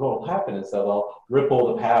 What will happen is they'll rip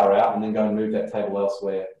all the power out and then go and move that table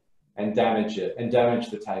elsewhere and damage it, and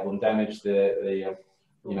damage the table, and damage the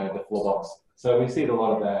floor box. So we see a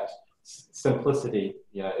lot of that. Simplicity,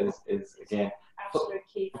 is again absolute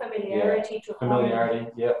key. Familiarity to familiarity.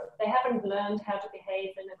 Yeah. They haven't learned how to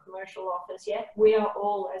behave in a commercial office yet. We are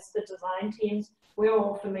all, as the design teams, we're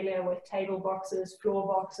all familiar with table boxes, floor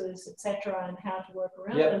boxes, etc., and how to work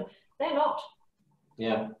around them. They're not.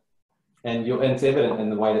 Yeah, and it's evident in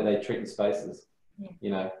the way that they treat the spaces.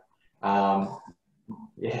 There's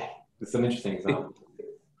some interesting examples.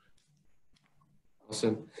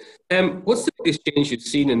 Awesome. What's the biggest change you've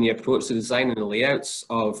seen in the approach to design and the layouts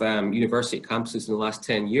of university campuses in the last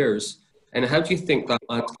 10 years? And how do you think that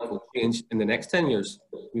landscape will change in the next 10 years,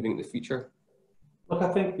 moving into the future? Look, I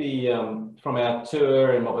think from our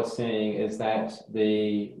tour and what we're seeing is that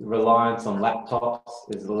the reliance on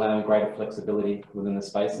laptops is allowing greater flexibility within the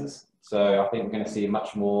spaces. So I think we're going to see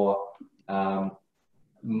much more, the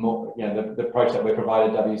approach that we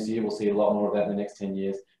provided at WCU, we'll see a lot more of that in the next 10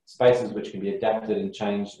 years. Spaces which can be adapted and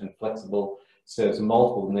changed and flexible, serves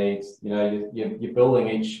multiple needs. You're building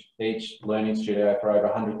each learning studio for over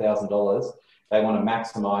 $100,000. They want to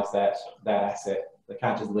maximize that asset. They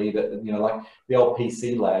can't just leave it. Like the old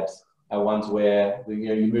PC labs are ones where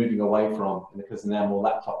you're moving away from, because they're now more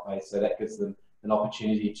laptop based. So that gives them an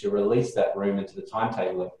opportunity to release that room into the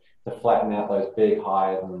timetabling, to flatten out those big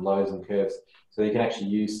highs and lows and curves, so you can actually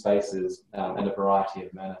use spaces in a variety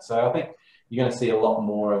of manner. So I think you're going to see a lot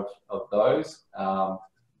more of those,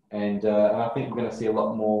 and I think we're going to see a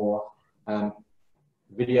lot more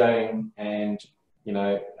videoing and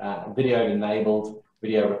video-enabled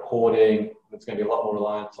video recording. There's going to be a lot more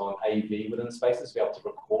reliance on AV within the spaces to be able to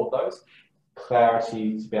record those.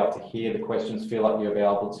 Clarity, to be able to hear the questions, feel like you'll be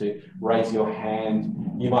able to raise your hand.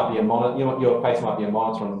 You might be a monitor, your face might be a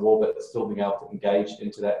monitor on the wall, but still being able to engage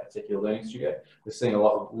into that particular learning studio. We're seeing a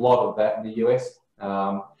lot of that in the US.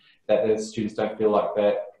 That the students don't feel like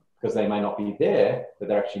that because they may not be there, but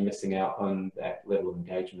they're actually missing out on that level of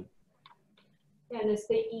engagement. Yeah, and it's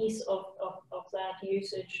the ease of that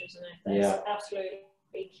usage, isn't it? That's absolutely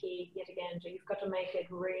key yet again. So you've got to make it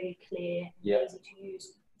really clear, easy to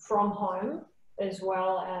use from home, as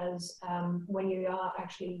well as when you are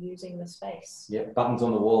actually using the space. Yeah, buttons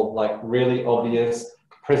on the wall, like really obvious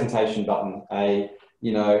presentation button,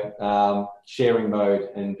 sharing mode,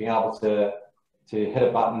 and being able to hit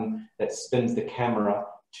a button that spins the camera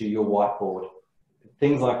to your whiteboard.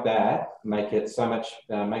 Things like that make it so much,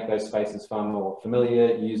 make those spaces far more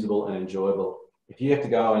familiar, usable, and enjoyable. If you have to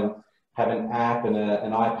go and have an app and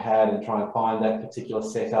an iPad and try and find that particular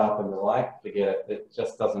setup and the like, forget it. It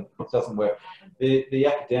just doesn't work. The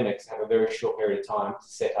academics have a very short period of time to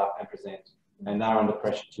set up and present, and they're under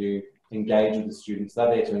pressure to engage with the students. They're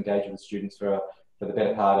there to engage with the students for the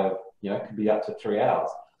better part of, it could be up to 3 hours.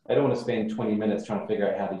 They don't want to spend 20 minutes trying to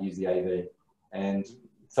figure out how to use the AV. And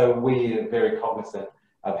so we're very cognizant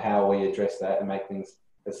of how we address that and make things,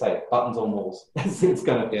 let's say, buttons on walls. It's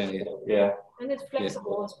going to, And it's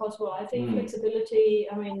flexible as possible. I think flexibility,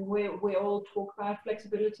 I mean, we all talk about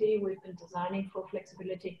flexibility. We've been designing for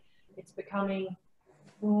flexibility. It's becoming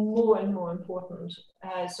more and more important.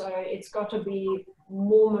 So it's got to be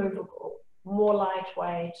more movable, more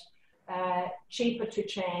lightweight, cheaper to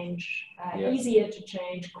change, Yeah. easier to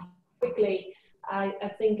change quickly.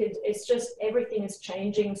 I think it's just everything is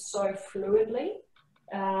changing so fluidly.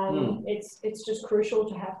 It's just crucial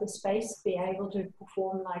to have the space be able to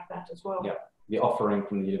perform like that as well. Yeah, the offering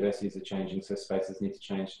from the universities are changing, so spaces need to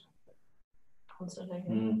change Constantly.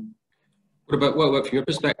 What about from your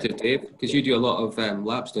perspective, Dave? Because you do a lot of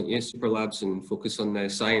labs, don't you? Super labs and focus on the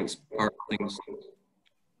science part of things.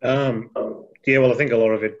 Yeah, well, I think a lot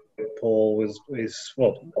of it, Paul, is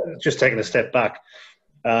well, just taking a step back.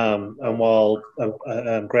 And while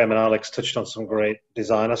Graham and Alex touched on some great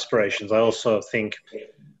design aspirations, I also think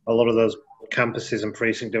a lot of those campuses and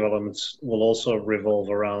precinct developments will also revolve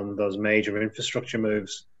around those major infrastructure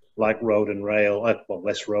moves like road and rail, well,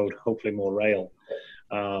 less road, hopefully more rail.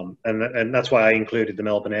 And that's why I included the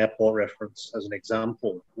Melbourne Airport reference as an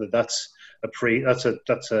example. That's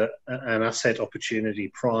an asset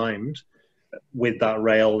opportunity primed with that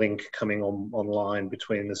rail link coming online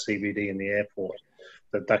between the CBD and the airport.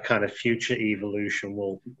 That kind of future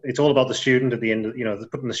evolution it's all about the student at the end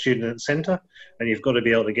of, putting the student at the center, and you've got to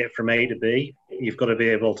be able to get from A to B. You've got to be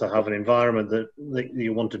able to have an environment that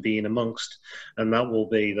you want to be in amongst, and that will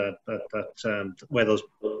be where those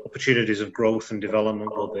opportunities of growth and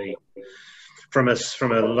development will be. From a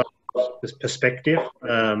perspective,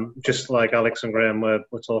 just like Alex and Graham were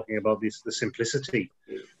talking about the simplicity,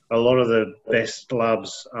 a lot of the best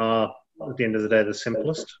labs are, at the end of the day, the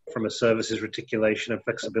simplest from a services reticulation and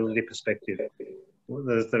flexibility perspective.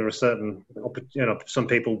 There are certain, some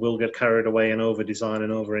people will get carried away and over design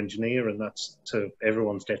and over engineer, and that's to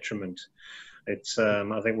everyone's detriment. It's,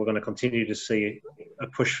 I think we're going to continue to see a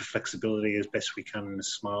push for flexibility as best we can and as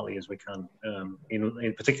smartly as we can,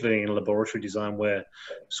 particularly in laboratory design, where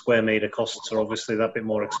square meter costs are obviously that bit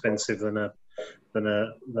more expensive than a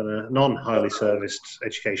non-highly serviced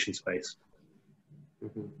education space.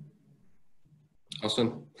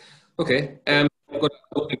 Awesome. Okay. I've got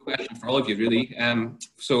a open question for all of you, really.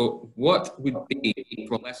 So what would be,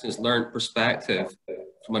 from a lessons learned perspective,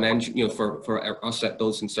 from an engineer, for us at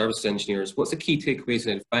Buildings and Services engineers, what's the key takeaways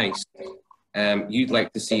and advice you'd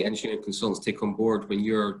like to see engineering consultants take on board when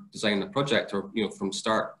you're designing a project, or from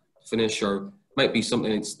start to finish, or might be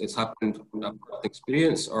something that's happened from a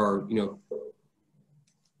experience, or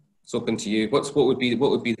it's open to you. What would be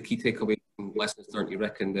the key takeaways and lessons learned you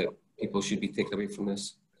reckon that people should be taking away from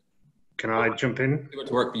this? Can I jump in? It would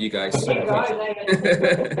work for you guys. No,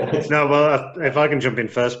 well, if I can jump in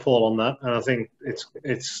first, Paul, on that, and I think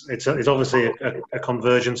it's obviously a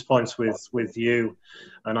convergence points with you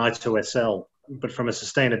and I2SL, but from a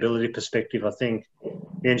sustainability perspective, I think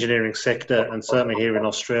the engineering sector, and certainly here in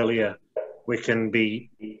Australia, we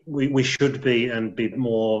should be and be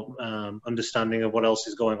more understanding of what else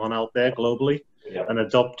is going on out there globally. Yeah. And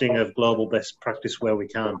adopting of global best practice where we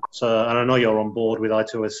can. So, and I know you're on board with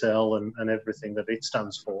I2SL and everything that it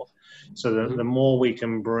stands for. So the more we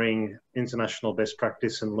can bring international best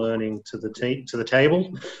practice and learning to the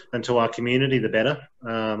table and to our community, the better.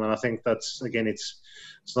 And I think that's, again, it's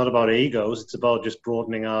not about egos. It's about just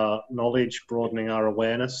broadening our knowledge, broadening our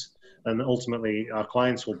awareness, and ultimately our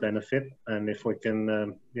clients will benefit. And if we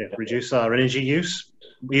can reduce our energy use,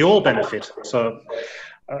 we all benefit. So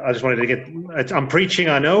I just wanted to get, I'm preaching,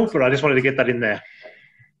 I know, but I just wanted to get that in there.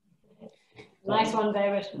 Nice one,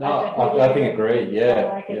 David. No, I think agree.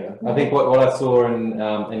 Yeah, I think what I saw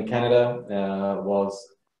in Canada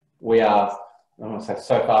was we are, I don't want to say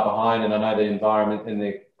so far behind, and I know the environment and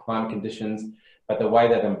the climate conditions, but the way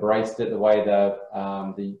they've embraced it, the way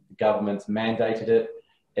the government's mandated it,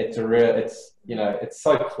 it's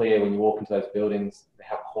so clear when you walk into those buildings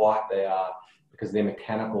how quiet they are, because they're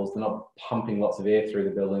mechanicals, they're not pumping lots of air through the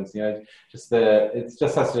buildings. It's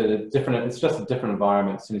just a different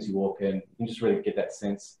environment. As soon as you walk in, you can just really get that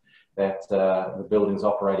sense that the building's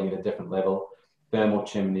operating at a different level. Thermal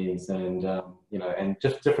chimneys and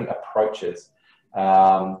just different approaches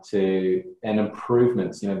to and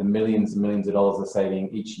improvements. The millions and millions of dollars they're saving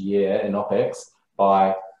each year in OPEX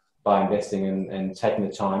by investing and taking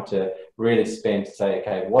the time to really spend to say,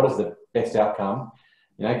 okay, what is the best outcome?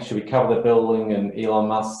 Should we cover the building and Elon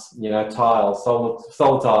Musk's, tiles,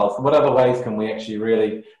 solar tiles? What other ways can we actually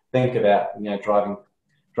really think about, driving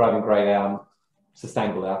great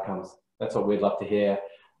sustainable outcomes? That's what we'd love to hear.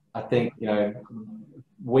 I think,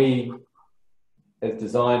 we as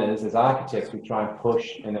designers, as architects, we try and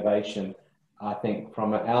push innovation. I think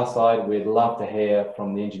from our side, we'd love to hear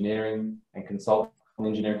from the engineering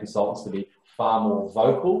consultants to be far more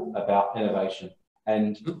vocal about innovation.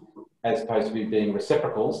 And as opposed to being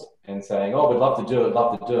reciprocals and saying, oh, we'd love to do it,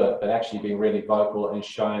 but actually being really vocal and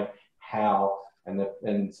showing how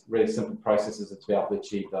and really simple processes to be able to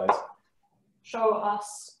achieve those. Show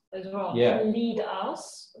us as well. Yeah. Lead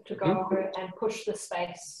us to go and push the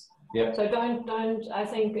space. Yeah. So don't. I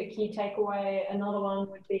think a key takeaway, another one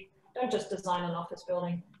would be, don't just design an office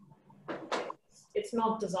building. It's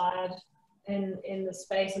not desired in the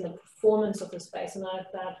space and the performance of the space, and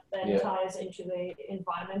that ties into the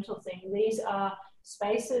environmental thing. These are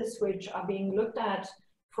spaces which are being looked at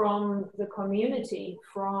from the community,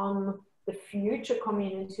 from the future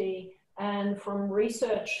community, and from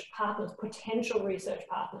research partners, potential research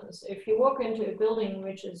partners. If you walk into a building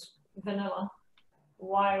which is vanilla,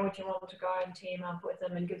 why would you want to go and team up with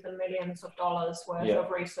them and give them millions of dollars worth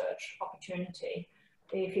of research opportunity?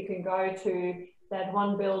 If you can go to that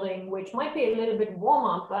one building, which might be a little bit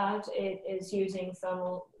warmer, but it is using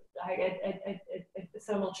thermal, like a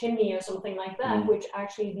thermal chimney or something like that, which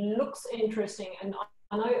actually looks interesting. And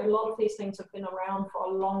I know a lot of these things have been around for a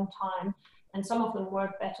long time, and some of them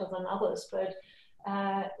work better than others, but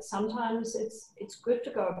sometimes it's good to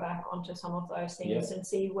go back onto some of those things and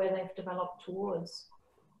see where they've developed towards.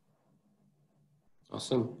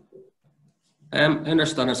 Awesome. I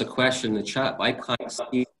understand there's a question in the chat, but I can't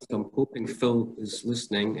see, so I'm hoping Phil is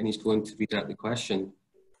listening and he's going to read out the question.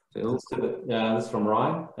 Phil? This is from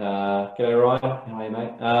Ryan. G'day Ryan, how are you,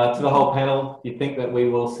 mate? To the whole panel, do you think that we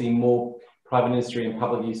will see more private industry and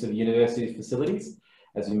public use of university facilities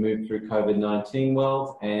as we move through COVID-19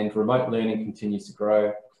 world and remote learning continues to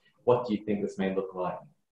grow? What do you think this may look like?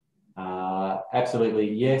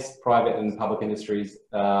 Absolutely, yes, private and public industries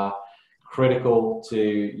are critical to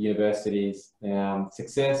universities'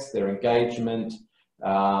 success, their engagement,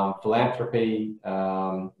 philanthropy.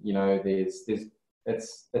 You know,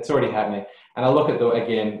 it's already happening. And I look at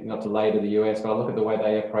again, not to labour the US, but I look at the way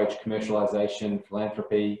they approach commercialisation,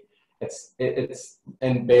 philanthropy. It's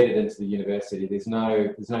embedded into the university. There's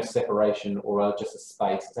no separation or just a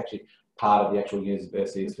space. It's actually part of the actual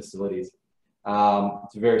university's facilities.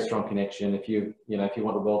 It's a very strong connection. If you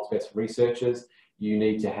want the world's best researchers, you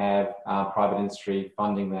need to have private industry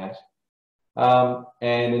funding that.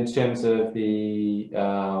 And in terms of the,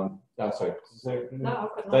 sorry,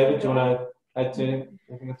 David, do you want to add to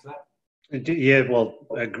anything to that? Yeah, well,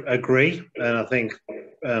 agree. And I think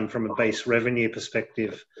from a base revenue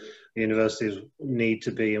perspective, the universities need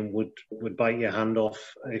to be and would bite your hand off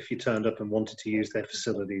if you turned up and wanted to use their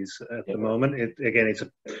facilities at the moment. It's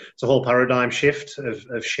a whole paradigm shift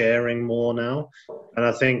of sharing more now. And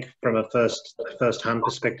I think from a first-hand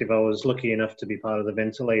perspective, I was lucky enough to be part of the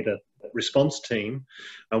ventilator response team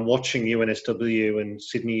and watching UNSW and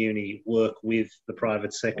Sydney Uni work with the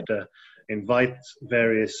private sector, invite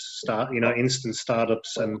various instant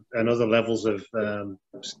startups and other levels of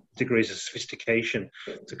degrees of sophistication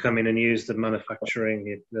to come in and use the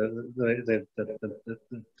manufacturing, the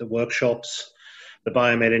workshops, the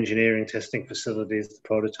biomed engineering testing facilities, the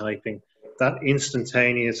prototyping, that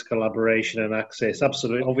instantaneous collaboration and access.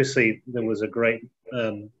 Absolutely. Obviously, there was a great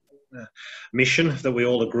mission that we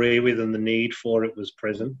all agree with, and the need for it was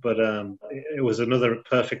present, but it was another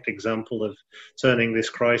perfect example of turning this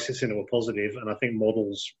crisis into a positive, and I think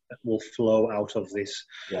models will flow out of this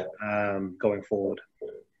going forward.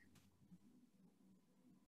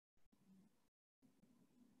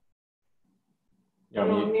 You're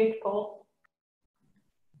on mute, Paul.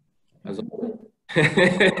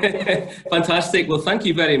 Fantastic. Well, thank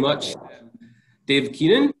you very much, Dave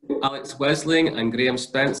Keenan, Alex Wesling, and Graham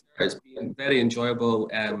Spencer. It's been very enjoyable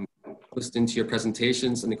listening to your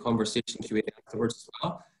presentations and the conversation Q&A afterwards as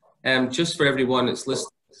well. Just for everyone that's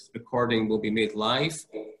listening, this recording will be made live.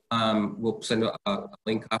 We'll send out a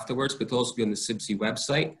link afterwards, but it'll also be on the CIBSE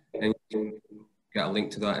website, and you can get a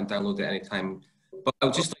link to that and download it anytime. But I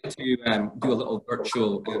would just like to do a little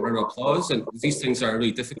virtual round of applause. And these things are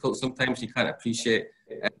really difficult. Sometimes you can't appreciate,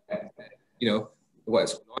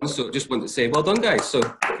 what's going on. So just want to say, well done, guys. So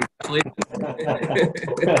congratulations.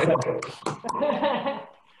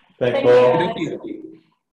 Thanks, Paul. Thank you.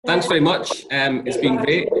 Thanks very much. It's been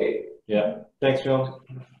great. Yeah. Thanks, Phil.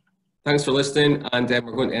 Thanks for listening. And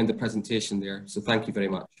we're going to end the presentation there. So thank you very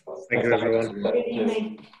much. Thank you, everyone. Good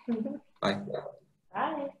evening. Bye.